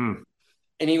 Hmm.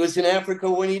 And he was in Africa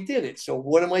when he did it. So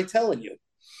what am I telling you?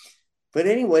 But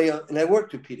anyway, and I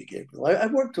worked with Peter Gabriel. I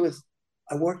worked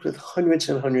with hundreds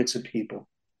and hundreds of people.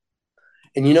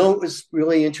 And you know what was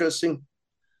really interesting?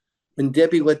 When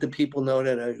Debbie let the people know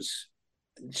that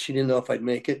she didn't know if I'd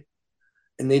make it,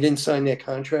 and they didn't sign their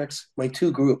contracts. My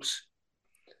two groups,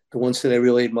 the ones that I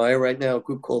really admire right now, a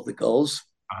group called the Gulls,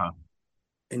 Uh-huh.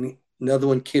 and another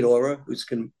one, Kid Aura, who's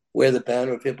going to wear the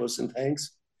banner of Hippos and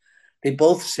Tanks. They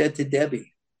both said to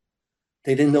Debbie,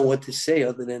 they didn't know what to say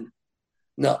other than,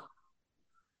 no,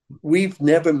 we've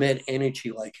never met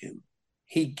energy like him.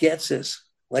 He gets us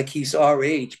like he's our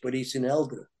age, but he's an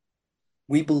elder.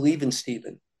 We believe in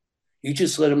Stephen. You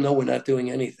just let him know we're not doing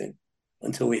anything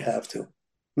until we have to.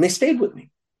 And they stayed with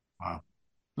me. Wow.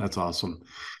 That's awesome.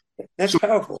 That's So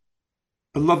powerful.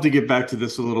 I'd love to get back to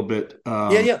this a little bit.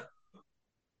 Yeah.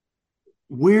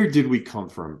 Where did we come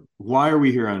from? Why are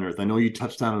we here on Earth? I know you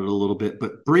touched on it a little bit,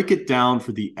 but break it down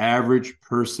for the average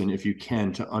person, if you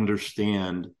can, to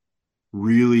understand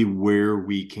really where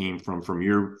we came from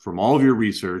all of your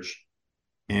research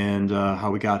and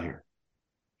how we got here.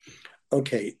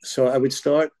 Okay, so I would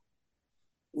start.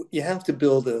 You have to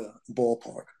build a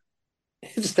ballpark.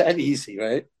 It's that easy,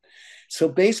 right? So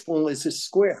baseball is a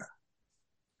square,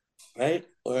 right?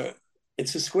 Or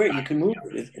it's a square. You can move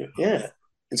it. Yeah,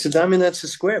 it's a diamond that's a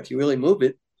square if you really move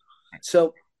it.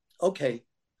 So, okay,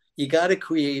 you got to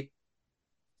create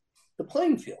the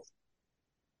playing field.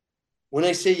 When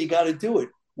I say you got to do it,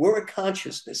 we're a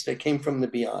consciousness that came from the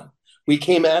beyond. We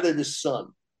came out of the sun,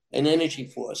 an energy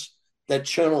force that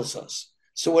channels us.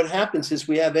 So what happens is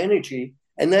we have energy,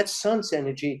 and that sun's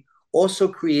energy also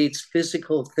creates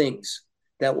physical things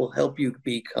that will help you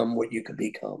become what you could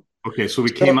become. Okay, so we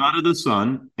So came out of the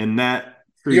sun, and that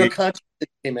your creates consciousness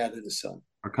came out of the sun.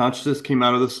 our consciousness came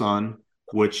out of the sun,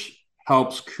 which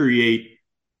helps create,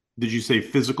 did you say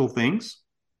physical things?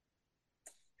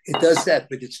 It does that,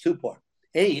 but it's two part.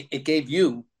 A, it gave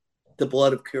you the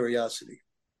blood of curiosity.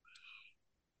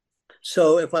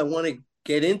 So if I want to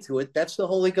get into it, that's the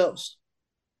Holy Ghost.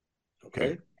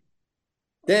 Okay.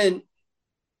 Then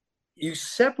you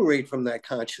separate from that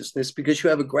consciousness because you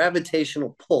have a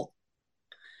gravitational pull.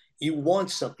 You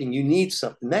want something, you need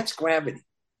something. That's gravity.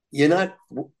 You're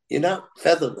not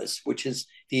featherless, which is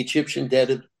the Egyptian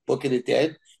dead book of the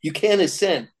dead. You can't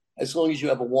ascend as long as you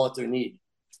have a want or need.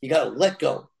 You got to let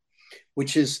go,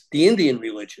 which is the Indian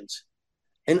religions.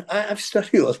 And I've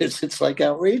studied all this. It's like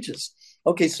outrageous.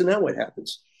 Okay, so now what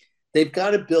happens? They've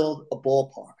got to build a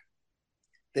ballpark.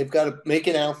 They've got to make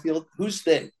an outfield. Who's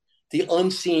they? The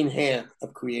unseen hand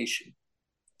of creation.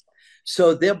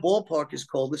 So their ballpark is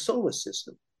called the solar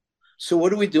system. So what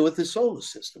do we do with the solar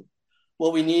system?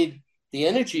 Well, we need the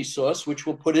energy source, which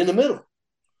we'll put in the middle.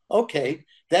 Okay,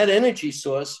 that energy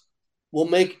source will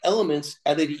make elements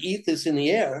out of the ethers in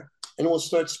the air, and it will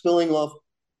start spilling off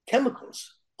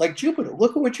chemicals like Jupiter.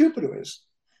 Look at what Jupiter is.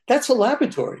 That's a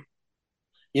laboratory.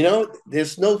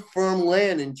 There's no firm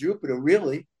land in Jupiter,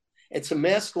 really. It's a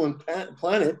masculine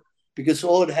planet because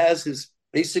all it has is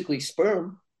basically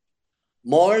sperm.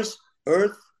 Mars,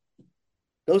 Earth,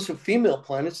 those are female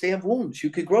planets. They have wombs. You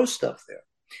could grow stuff there.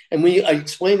 And I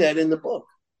explain that in the book.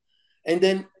 And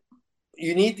then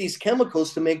you need these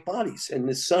chemicals to make bodies, and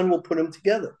the sun will put them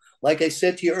together. Like I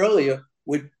said to you earlier,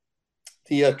 with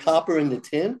the copper and the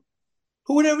tin,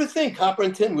 who would ever think copper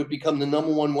and tin would become the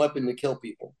number one weapon to kill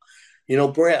people?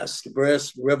 Brass, the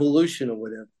brass revolution or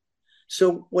whatever.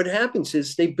 So what happens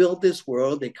is they build this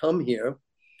world, they come here,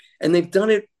 and they've done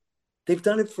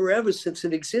it forever since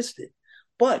it existed.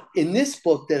 But in this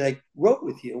book that I wrote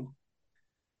with you,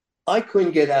 I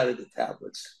couldn't get out of the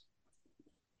tablets.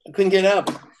 I couldn't get out.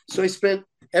 So I spent,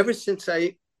 ever since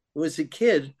I was a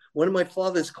kid, one of my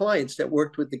father's clients that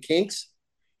worked with the Kinks,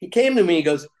 he came to me, he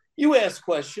goes, you ask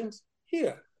questions,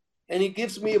 here. And he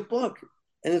gives me a book,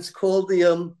 and it's called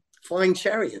the Flying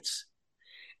Chariots.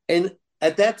 And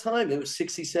at that time, it was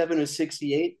 67 or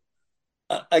 68.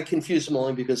 I confused them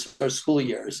only because our school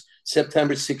years,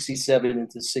 September 67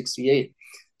 into 68.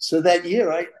 So that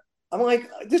year, I'm like,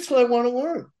 this is what I want to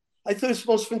learn. I thought it was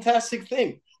the most fantastic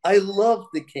thing. I love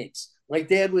the Kinks. My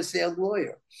dad was their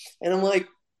lawyer. And I'm like,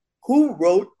 who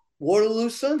wrote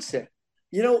Waterloo Sunset?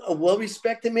 A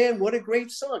well-respected man. What a great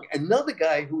song. Another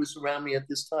guy who was around me at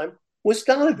this time was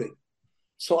Donovan.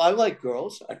 So I like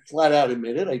girls. I flat out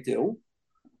admit it. I do.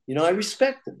 I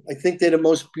respect them. I think they're the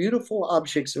most beautiful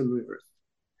objects on the earth,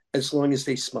 as long as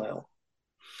they smile.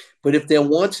 But if their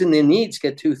wants and their needs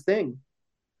get too thin,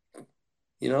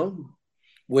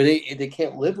 where they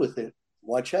can't live with it,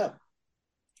 watch out.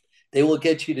 They will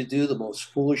get you to do the most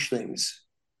foolish things.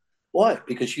 Why?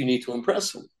 Because you need to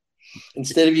impress them.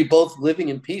 Instead of you both living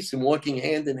in peace and walking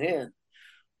hand in hand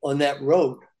on that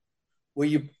road where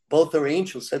you both are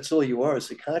angels, that's all you are, is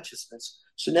a consciousness.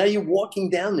 So now you're walking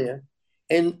down there,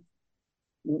 and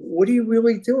what are you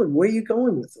really doing? Where are you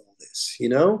going with all this?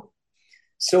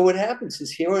 So what happens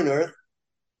is here on Earth,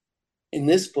 in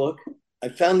this book, I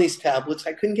found these tablets.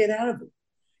 I couldn't get out of them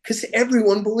because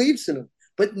everyone believes in them,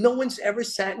 but no one's ever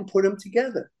sat and put them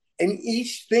together. And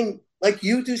each thing, like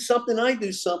you do something, I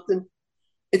do something,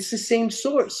 it's the same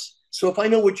source. So if I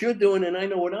know what you're doing and I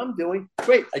know what I'm doing,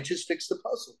 great, I just fixed the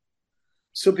puzzle.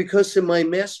 So because of my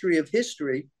mastery of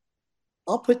history,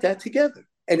 I'll put that together.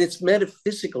 And it's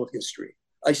metaphysical history.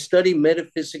 I study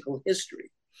metaphysical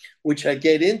history, which I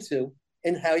get into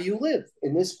in How You Live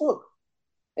in this book.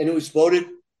 And it was voted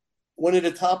one of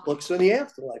the top books on the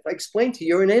afterlife. I explained to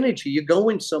you, you're an energy. You're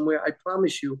going somewhere. I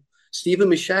promise you. Stephen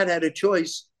Machat had a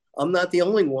choice. I'm not the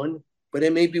only one, but I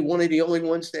may be one of the only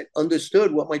ones that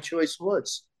understood what my choice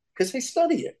was because I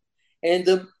study it.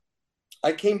 And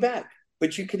I came back,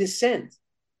 but you could ascend.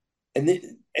 And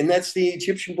that's the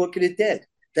Egyptian Book of the Dead.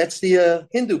 That's the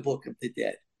Hindu Book of the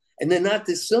Dead. And they're not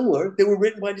dissimilar. They were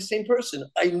written by the same person.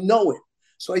 I know it.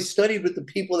 So I studied with the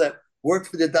people that worked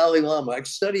for the Dalai Lama. I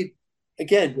studied,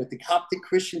 again, with the Coptic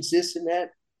Christians, this and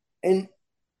that. And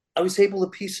I was able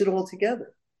to piece it all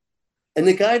together. And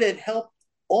the guy that helped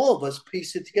all of us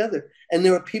piece it together. And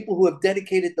there are people who have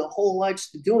dedicated their whole lives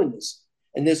to doing this.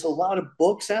 And there's a lot of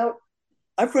books out.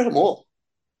 I've read them all.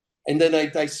 And then I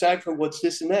decipher what's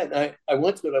this and that. And I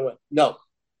went to it. I went, no,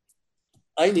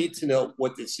 I need to know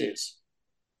what this is.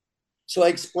 So I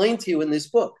explained to you in this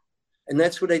book. And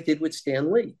that's what I did with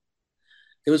Stan Lee.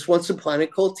 There was once a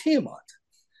planet called Tiamat.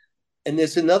 And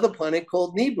there's another planet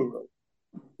called Nibiru,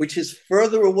 which is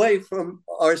further away from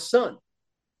our sun.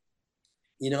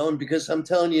 And because I'm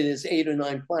telling you, there's 8 or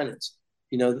 9 planets.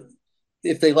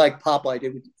 If they like Popeye, they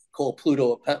would call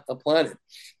Pluto a planet.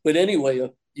 But anyway,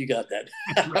 you got that.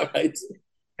 All right.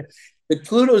 But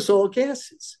Pluto's all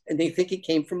gases, and they think it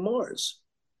came from Mars.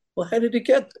 Well, how did it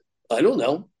get there? I don't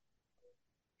know.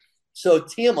 So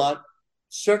Tiamat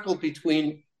circled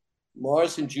between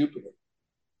Mars and Jupiter.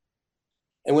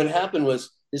 And what happened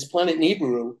was this planet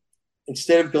Nibiru,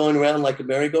 instead of going around like a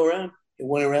merry-go-round, it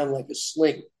went around like a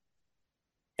sling.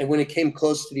 And when it came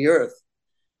close to the Earth,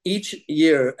 each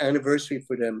year anniversary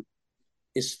for them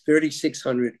is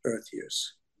 3,600 Earth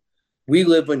years. We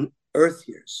live on Earth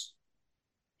years.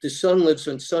 The sun lives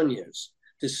on sun years.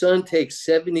 The sun takes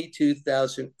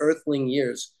 72,000 Earthling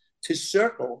years to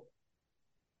circle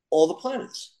all the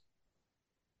planets,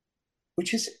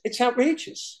 it's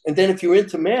outrageous. And then if you're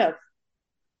into math,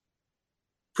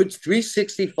 put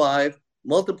 365,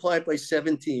 multiply it by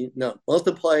 17, no,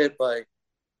 multiply it by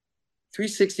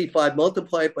 365,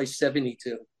 multiply it by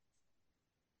 72.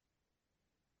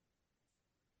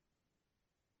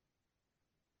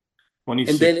 And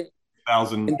then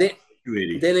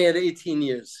 26,280. Then they had 18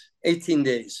 years, 18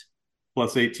 days.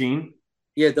 Plus 18?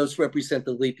 Yeah, those represent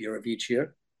the leap year of each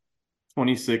year.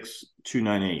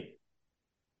 26,298.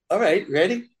 All right,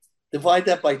 ready? Divide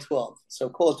that by 12. So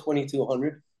call it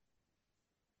 2,200.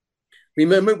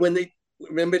 Remember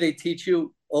they teach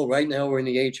you, oh, right now we're in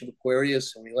the age of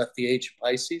Aquarius and we left the age of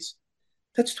Pisces?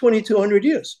 That's 2,200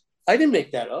 years. I didn't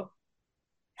make that up.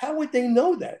 How would they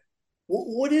know that?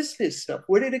 What is this stuff?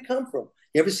 Where did it come from?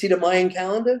 You ever see the Mayan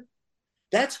calendar?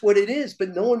 That's what it is,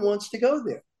 but no one wants to go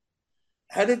there.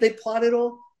 How did they plot it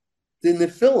all? The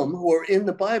Nephilim, who are in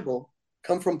the Bible,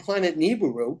 come from planet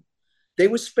Nibiru. They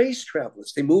were space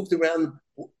travelers. They moved around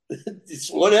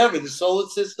whatever, the solar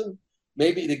system,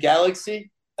 maybe the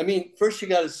galaxy. I mean, first you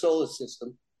got a solar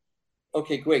system.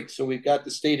 Okay, great. So we've got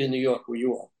the state of New York where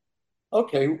you are.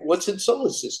 Okay, what's in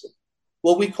solar system?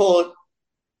 Well, we call it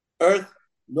Earth,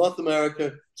 North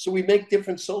America. So we make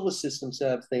different solar systems that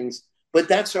have things, but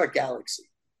that's our galaxy.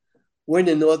 We're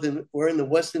in the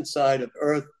western side of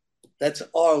Earth. That's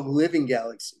our living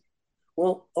galaxy.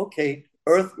 Well, okay,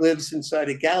 Earth lives inside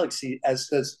a galaxy, as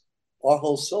does our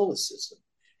whole solar system.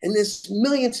 And there's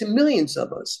millions and millions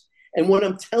of us. And what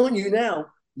I'm telling you now,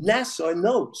 NASA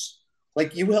knows.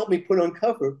 Like you helped me put on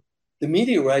cover the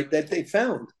meteorite that they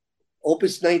found,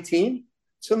 Opus 19.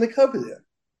 It's on the cover there.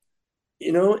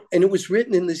 And it was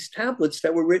written in these tablets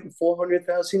that were written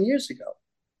 400,000 years ago.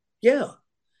 Yeah.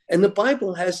 And the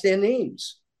Bible has their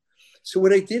names. So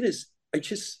what I did is I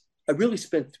really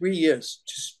spent 3 years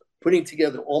just putting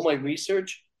together all my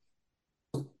research.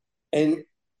 And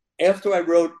after I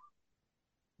wrote,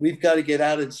 We've Got to Get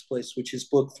Out of This Place, which is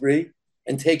book 3,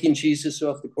 and Taking Jesus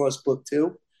Off the Cross, book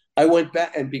 2, I went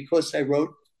back, and because I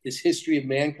wrote this history of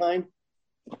mankind,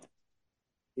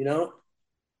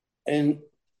 and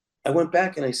I went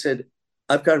back and I said,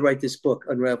 I've got to write this book,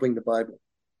 Unraveling the Bible.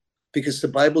 because the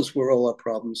Bible's where all our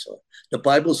problems are. The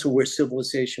Bible's where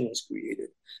civilization was created.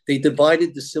 They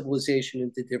divided the civilization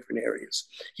into different areas.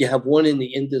 You have one in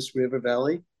the Indus River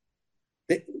Valley.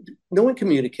 No one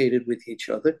communicated with each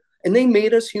other, and they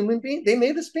made us human beings. They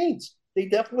made us beings. They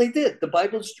definitely did. The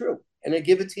Bible's true, and I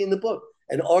give it to you in the book.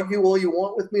 And argue all you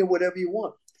want with me or whatever you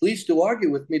want. Please do argue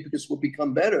with me because we'll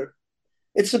become better.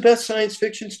 It's the best science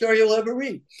fiction story you'll ever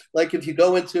read. Like if you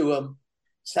go into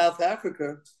South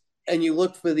Africa and you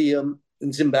look for the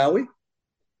in Zimbabwe,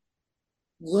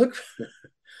 look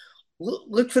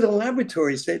for the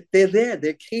laboratories. They're there.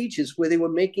 They're cages where they were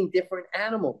making different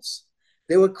animals.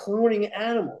 They were cloning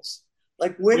animals.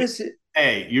 Like where does it?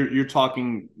 Hey, you're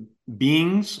talking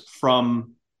beings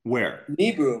from where?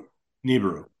 Nibiru.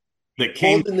 Nibiru. That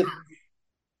came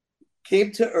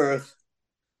to Earth.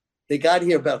 They got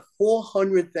here about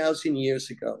 400,000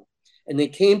 years ago, and they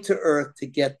came to Earth to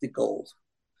get the gold.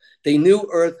 They knew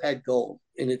Earth had gold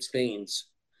in its veins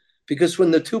because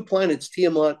when the two planets,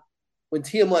 when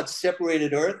Tiamat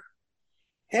separated Earth,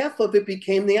 half of it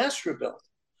became the astrobelt,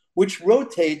 which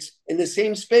rotates in the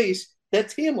same space that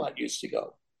Tiamat used to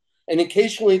go. And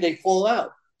occasionally they fall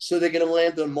out. So they're going to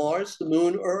land on Mars, the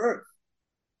moon, or Earth.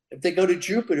 If they go to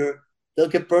Jupiter, they'll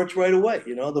get burnt right away.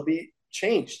 They'll be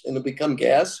changed and they'll become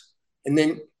gas. And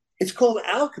then it's called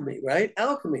alchemy, right?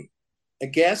 Alchemy. A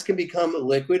gas can become a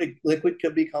liquid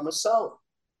can become a solid.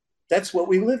 That's what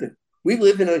we live in. We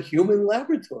live in a human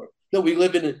laboratory. No, we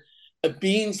live in a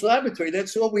being's laboratory.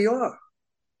 That's all we are.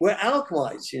 We're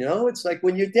alchemized, It's like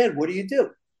when you're dead, what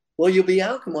do? Well, you'll be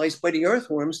alchemized by the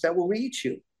earthworms that will eat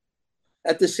you.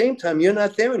 At the same time, you're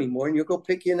not there anymore, and you'll go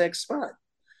pick your next spot.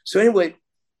 So anyway,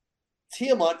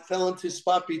 Tiamat fell into a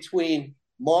spot between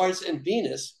Mars and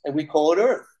Venus, and we call it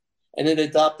Earth. And it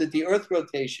adopted the Earth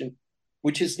rotation,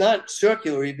 which is not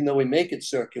circular, even though we make it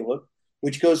circular,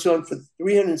 which goes on for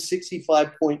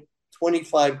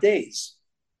 365.25 days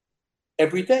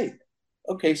every day.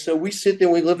 Okay, so we sit there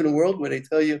and we live in a world where they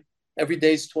tell you every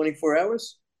day is 24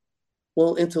 hours.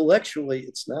 Well, intellectually,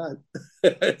 it's not.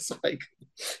 It's like,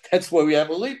 that's why we have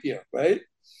a leap year, right?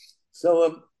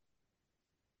 So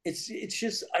it's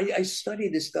just, I study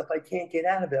this stuff. I can't get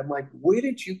out of it. I'm like, where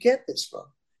did you get this from?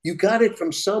 You got it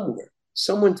from somewhere.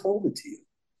 Someone told it to you.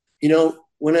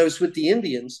 When I was with the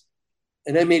Indians,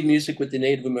 and I made music with the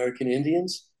Native American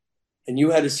Indians, and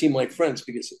you had to see my friends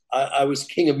because I was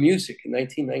king of music in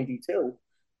 1992.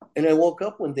 And I woke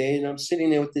up one day and I'm sitting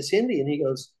there with this Indian. He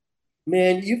goes,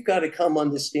 man, you've got to come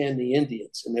understand the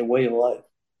Indians and their way of life.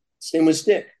 His name was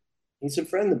Dick. He's a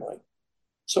friend of mine.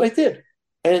 So I did.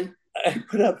 And I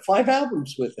put out 5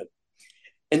 albums with him.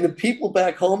 And the people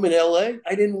back home in LA,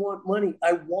 I didn't want money.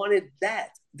 I wanted that.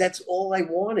 That's all I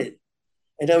wanted.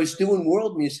 And I was doing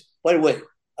world music. By the way,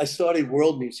 I started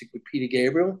world music with Peter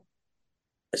Gabriel.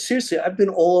 Seriously, I've been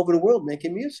all over the world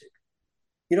making music.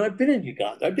 I've been in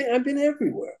Uganda. I've been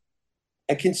everywhere.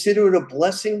 I consider it a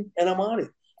blessing, and I'm on it.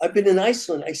 I've been in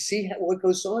Iceland. I see what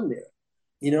goes on there,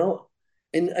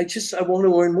 and I want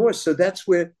to learn more. So that's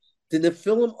where the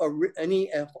Nephilim are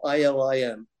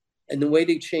Nephilim, and the way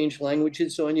they change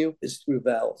languages on you is through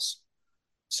vowels.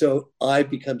 So I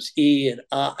becomes E and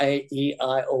I, E,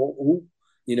 I, O,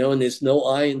 U, and there's no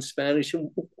I in Spanish.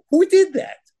 Who did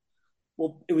that?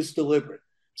 Well, it was deliberate.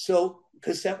 So,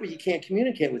 because that way you can't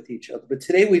communicate with each other. But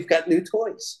today we've got new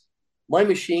toys. My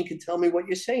machine can tell me what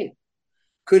you're saying.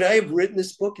 Could I have written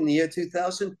this book in the year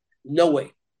 2000? No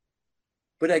way.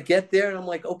 But I get there and I'm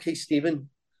like, okay, Stephen,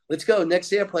 let's go.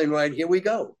 Next airplane ride, here we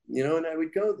go. And I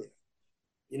would go there.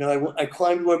 I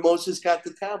climbed where Moses got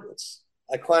the tablets.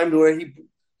 I climbed where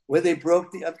they broke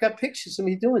I've got pictures of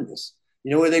me doing this.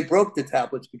 Where they broke the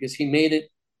tablets because he made it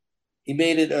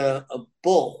a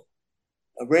bull,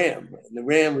 a ram. And the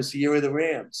ram was the year of the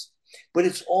rams. But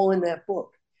it's all in that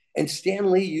book. And Stan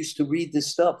Lee used to read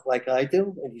this stuff like I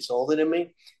do, and he's older than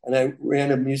me. And I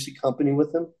ran a music company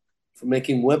with him for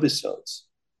making webisodes.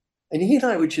 And he and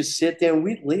I would just sit there and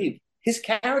we'd leave. His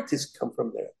characters come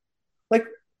from there. Like,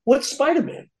 what's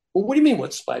Spider-Man? Well, what do you mean,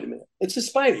 what's Spider-Man? It's a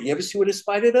spider. You ever see what a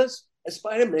spider does? A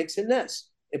spider makes a nest.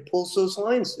 It pulls those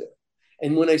lines there.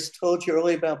 And when I told you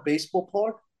earlier about baseball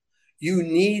park, you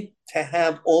need to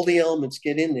have all the elements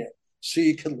get in there so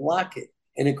you can lock it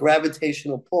in a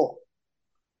gravitational pull,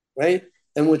 right?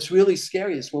 And what's really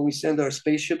scary is when we send our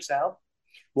spaceships out,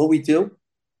 what we do,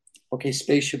 okay,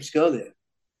 spaceships go there.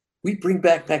 We bring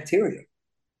back bacteria.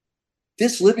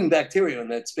 There's living bacteria on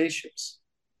that spaceships.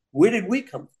 Where did we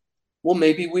come from? Well,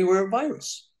 maybe we were a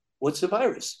virus. What's a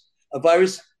virus? A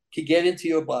virus can get into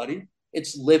your body.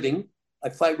 It's living. I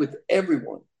fight with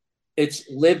everyone. It's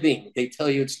living. They tell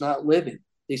you it's not living.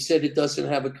 They said it doesn't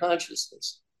have a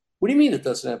consciousness. What do you mean it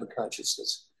doesn't have a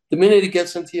consciousness? The minute it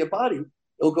gets into your body,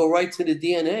 it'll go right to the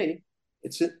DNA.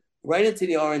 It's right into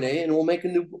the RNA, and it will make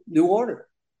a new order.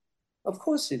 Of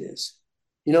course it is.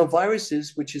 You know,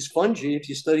 viruses, which is fungi, if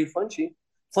you study fungi,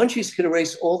 fungi can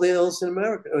erase all the ills in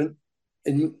America,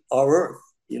 in our Earth.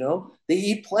 You know, they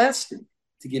eat plastic,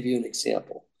 to give you an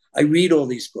example. I read all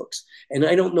these books, and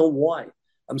I don't know why.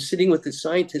 I'm sitting with a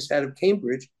scientist out of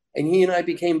Cambridge, and he and I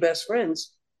became best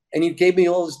friends, and he gave me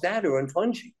all his data on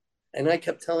fungi. And I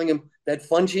kept telling him that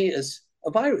fungi is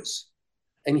a virus.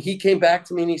 And he came back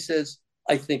to me and he says,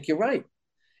 I think you're right.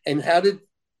 And how did,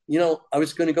 you know, I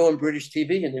was going to go on British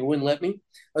TV and they wouldn't let me.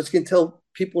 I was going to tell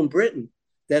people in Britain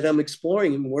that I'm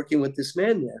exploring and working with this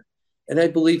man there. And I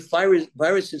believe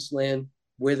viruses land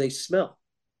where they smell.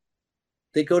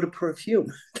 They go to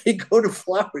perfume. They go to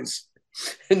flowers.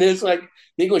 And there's like,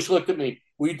 the English looked at me.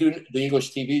 The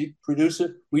English TV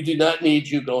producer, we do not need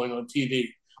you going on TV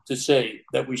to say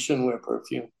that we shouldn't wear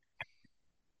perfume.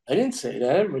 I didn't say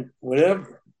that, but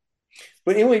whatever.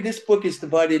 But anyway, this book is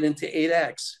divided into 8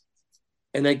 acts.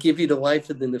 And I give you the life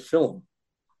of the film.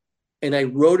 And I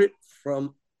wrote it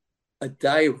from a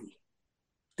diary.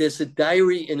 There's a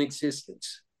diary in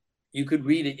existence. You could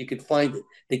read it, you could find it.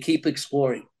 They keep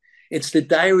exploring. It's the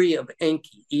diary of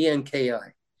Enki,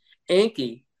 E-N-K-I.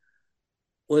 Enki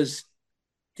was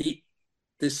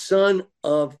the son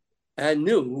of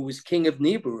Anu, who was king of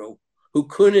Nibiru, who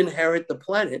couldn't inherit the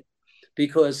planet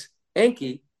because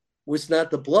Enki was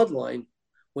not the bloodline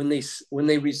when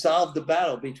they resolved the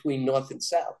battle between North and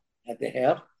South at the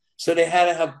half. So they had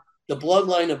to have the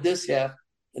bloodline of this half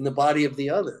in the body of the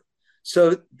other.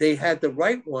 So they had the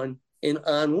right one in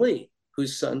Enlil,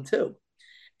 who's son too.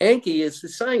 Enki is the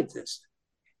scientist.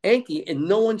 Enki, in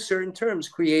no uncertain terms,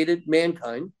 created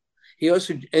mankind. He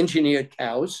also engineered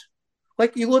cows.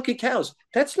 Like you look at cows,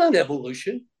 that's not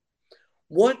evolution.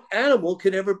 What animal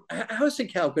could ever, how is a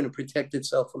cow going to protect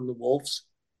itself from the wolves?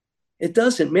 It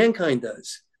doesn't, mankind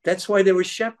does. That's why there were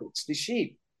shepherds, the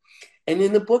sheep. And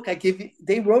in the book I give you,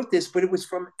 they wrote this, but it was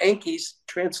from Enki's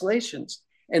translations.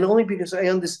 And only because I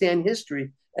understand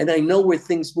history and I know where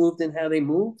things moved and how they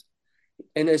moved.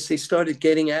 And as they started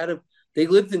getting out of, they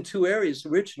lived in 2 areas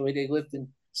originally. They lived in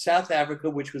South Africa,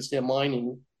 which was their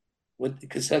mining,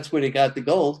 because that's where they got the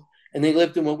gold. And they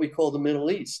lived in what we call the Middle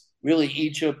East, really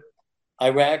Egypt,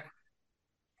 Iraq,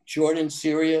 Jordan,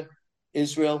 Syria,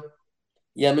 Israel,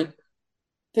 Yemen.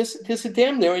 There's a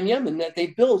dam there in Yemen that they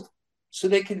built so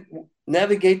they could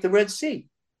navigate the Red Sea.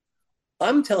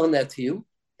 I'm telling that to you.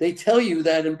 They tell you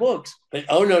that in books, but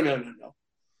no.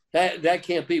 That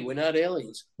can't be. We're not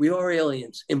aliens. We are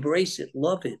aliens. Embrace it.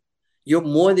 Love it. You're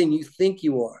more than you think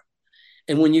you are.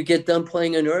 And when you get done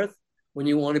playing on Earth, when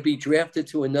you want to be drafted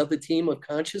to another team of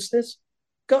consciousness,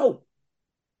 go.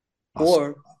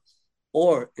 Awesome.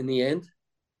 Or in the end,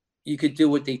 you could do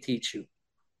what they teach you.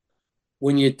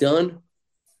 When you're done,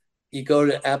 you go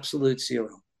to absolute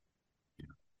zero.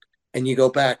 And you go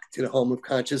back to the home of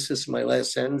consciousness, my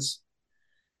last sentence.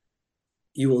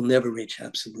 You will never reach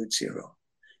absolute zero.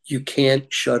 You can't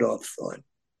shut off thought.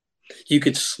 You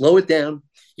could slow it down.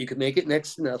 You could make it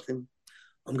next to nothing.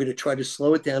 I'm going to try to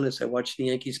slow it down as I watch the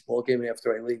Yankees ball game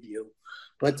after I leave you.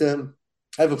 But I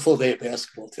have a full day of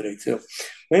basketball today, too.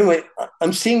 Anyway,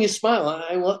 I'm seeing you smile.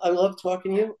 I love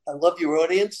talking to you. I love your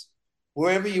audience.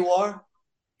 Wherever you are,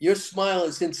 your smile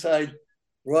is inside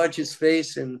Roger's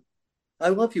face, and I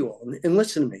love you all. And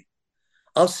listen to me.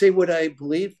 I'll say what I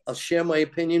believe. I'll share my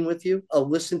opinion with you. I'll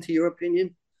listen to your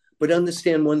opinion. But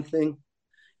understand one thing.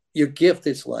 Your gift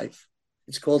is life.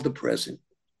 It's called the present.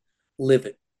 Live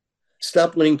it.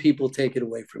 Stop letting people take it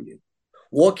away from you.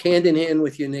 Walk hand in hand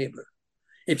with your neighbor.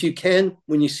 If you can,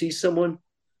 when you see someone,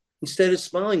 instead of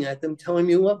smiling at them, tell them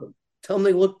you love them. Tell them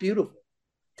they look beautiful.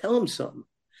 Tell them something.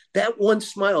 That one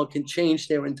smile can change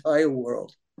their entire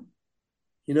world.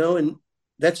 You know, and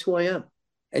that's who I am.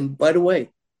 And by the way,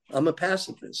 I'm a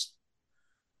pacifist.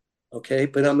 Okay,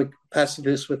 but I'm a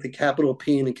pacifist with a capital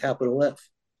P and a capital F.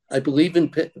 I believe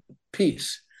in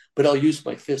peace, but I'll use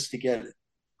my fist to get it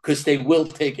because they will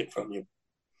take it from you.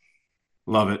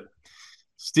 Love it.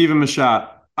 Stephen Machat,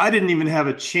 I didn't even have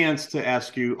a chance to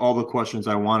ask you all the questions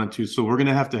I wanted to, so we're going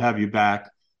to have you back.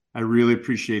 I really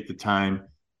appreciate the time.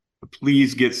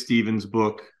 Please get Stephen's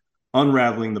book,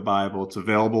 Unraveling the Bible. It's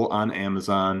available on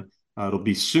Amazon. It'll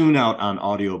be soon out on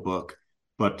audiobook,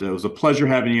 but it was a pleasure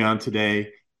having you on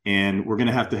today, and we're going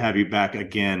to have you back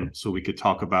again so we could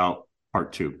talk about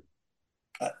part 2.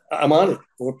 I'm on it.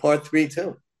 Or part 3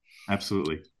 too.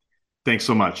 Absolutely. Thanks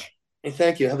so much. Hey,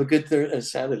 thank you. Have a good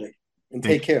Saturday, and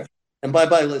take care. And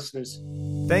bye-bye, listeners.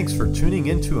 Thanks for tuning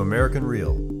into American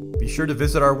Real. Be sure to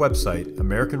visit our website,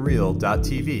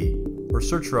 AmericanReal.tv, or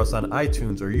search for us on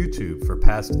iTunes or YouTube for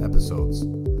past episodes.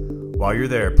 While you're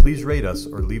there, please rate us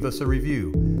or leave us a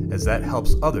review, as that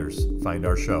helps others find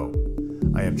our show.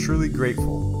 I am truly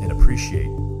grateful and appreciate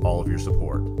all of your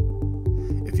support.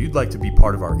 If you'd like to be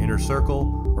part of our inner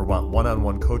circle or want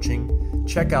one-on-one coaching,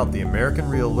 check out the American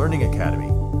Real Learning Academy,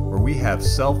 where we have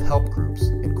self-help groups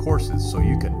and courses so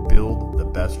you can build the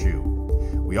best you.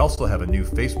 We also have a new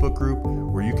Facebook group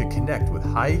where you can connect with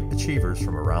high achievers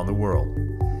from around the world.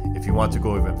 If you want to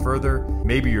go even further,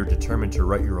 maybe you're determined to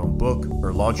write your own book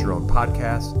or launch your own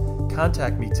podcast,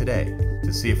 contact me today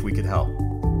to see if we could help.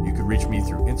 You can reach me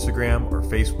through Instagram or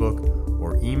Facebook,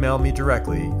 or email me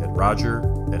directly at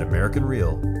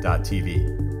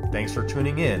roger@americanreal.tv. Thanks for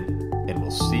tuning in, and we'll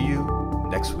see you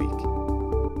next week.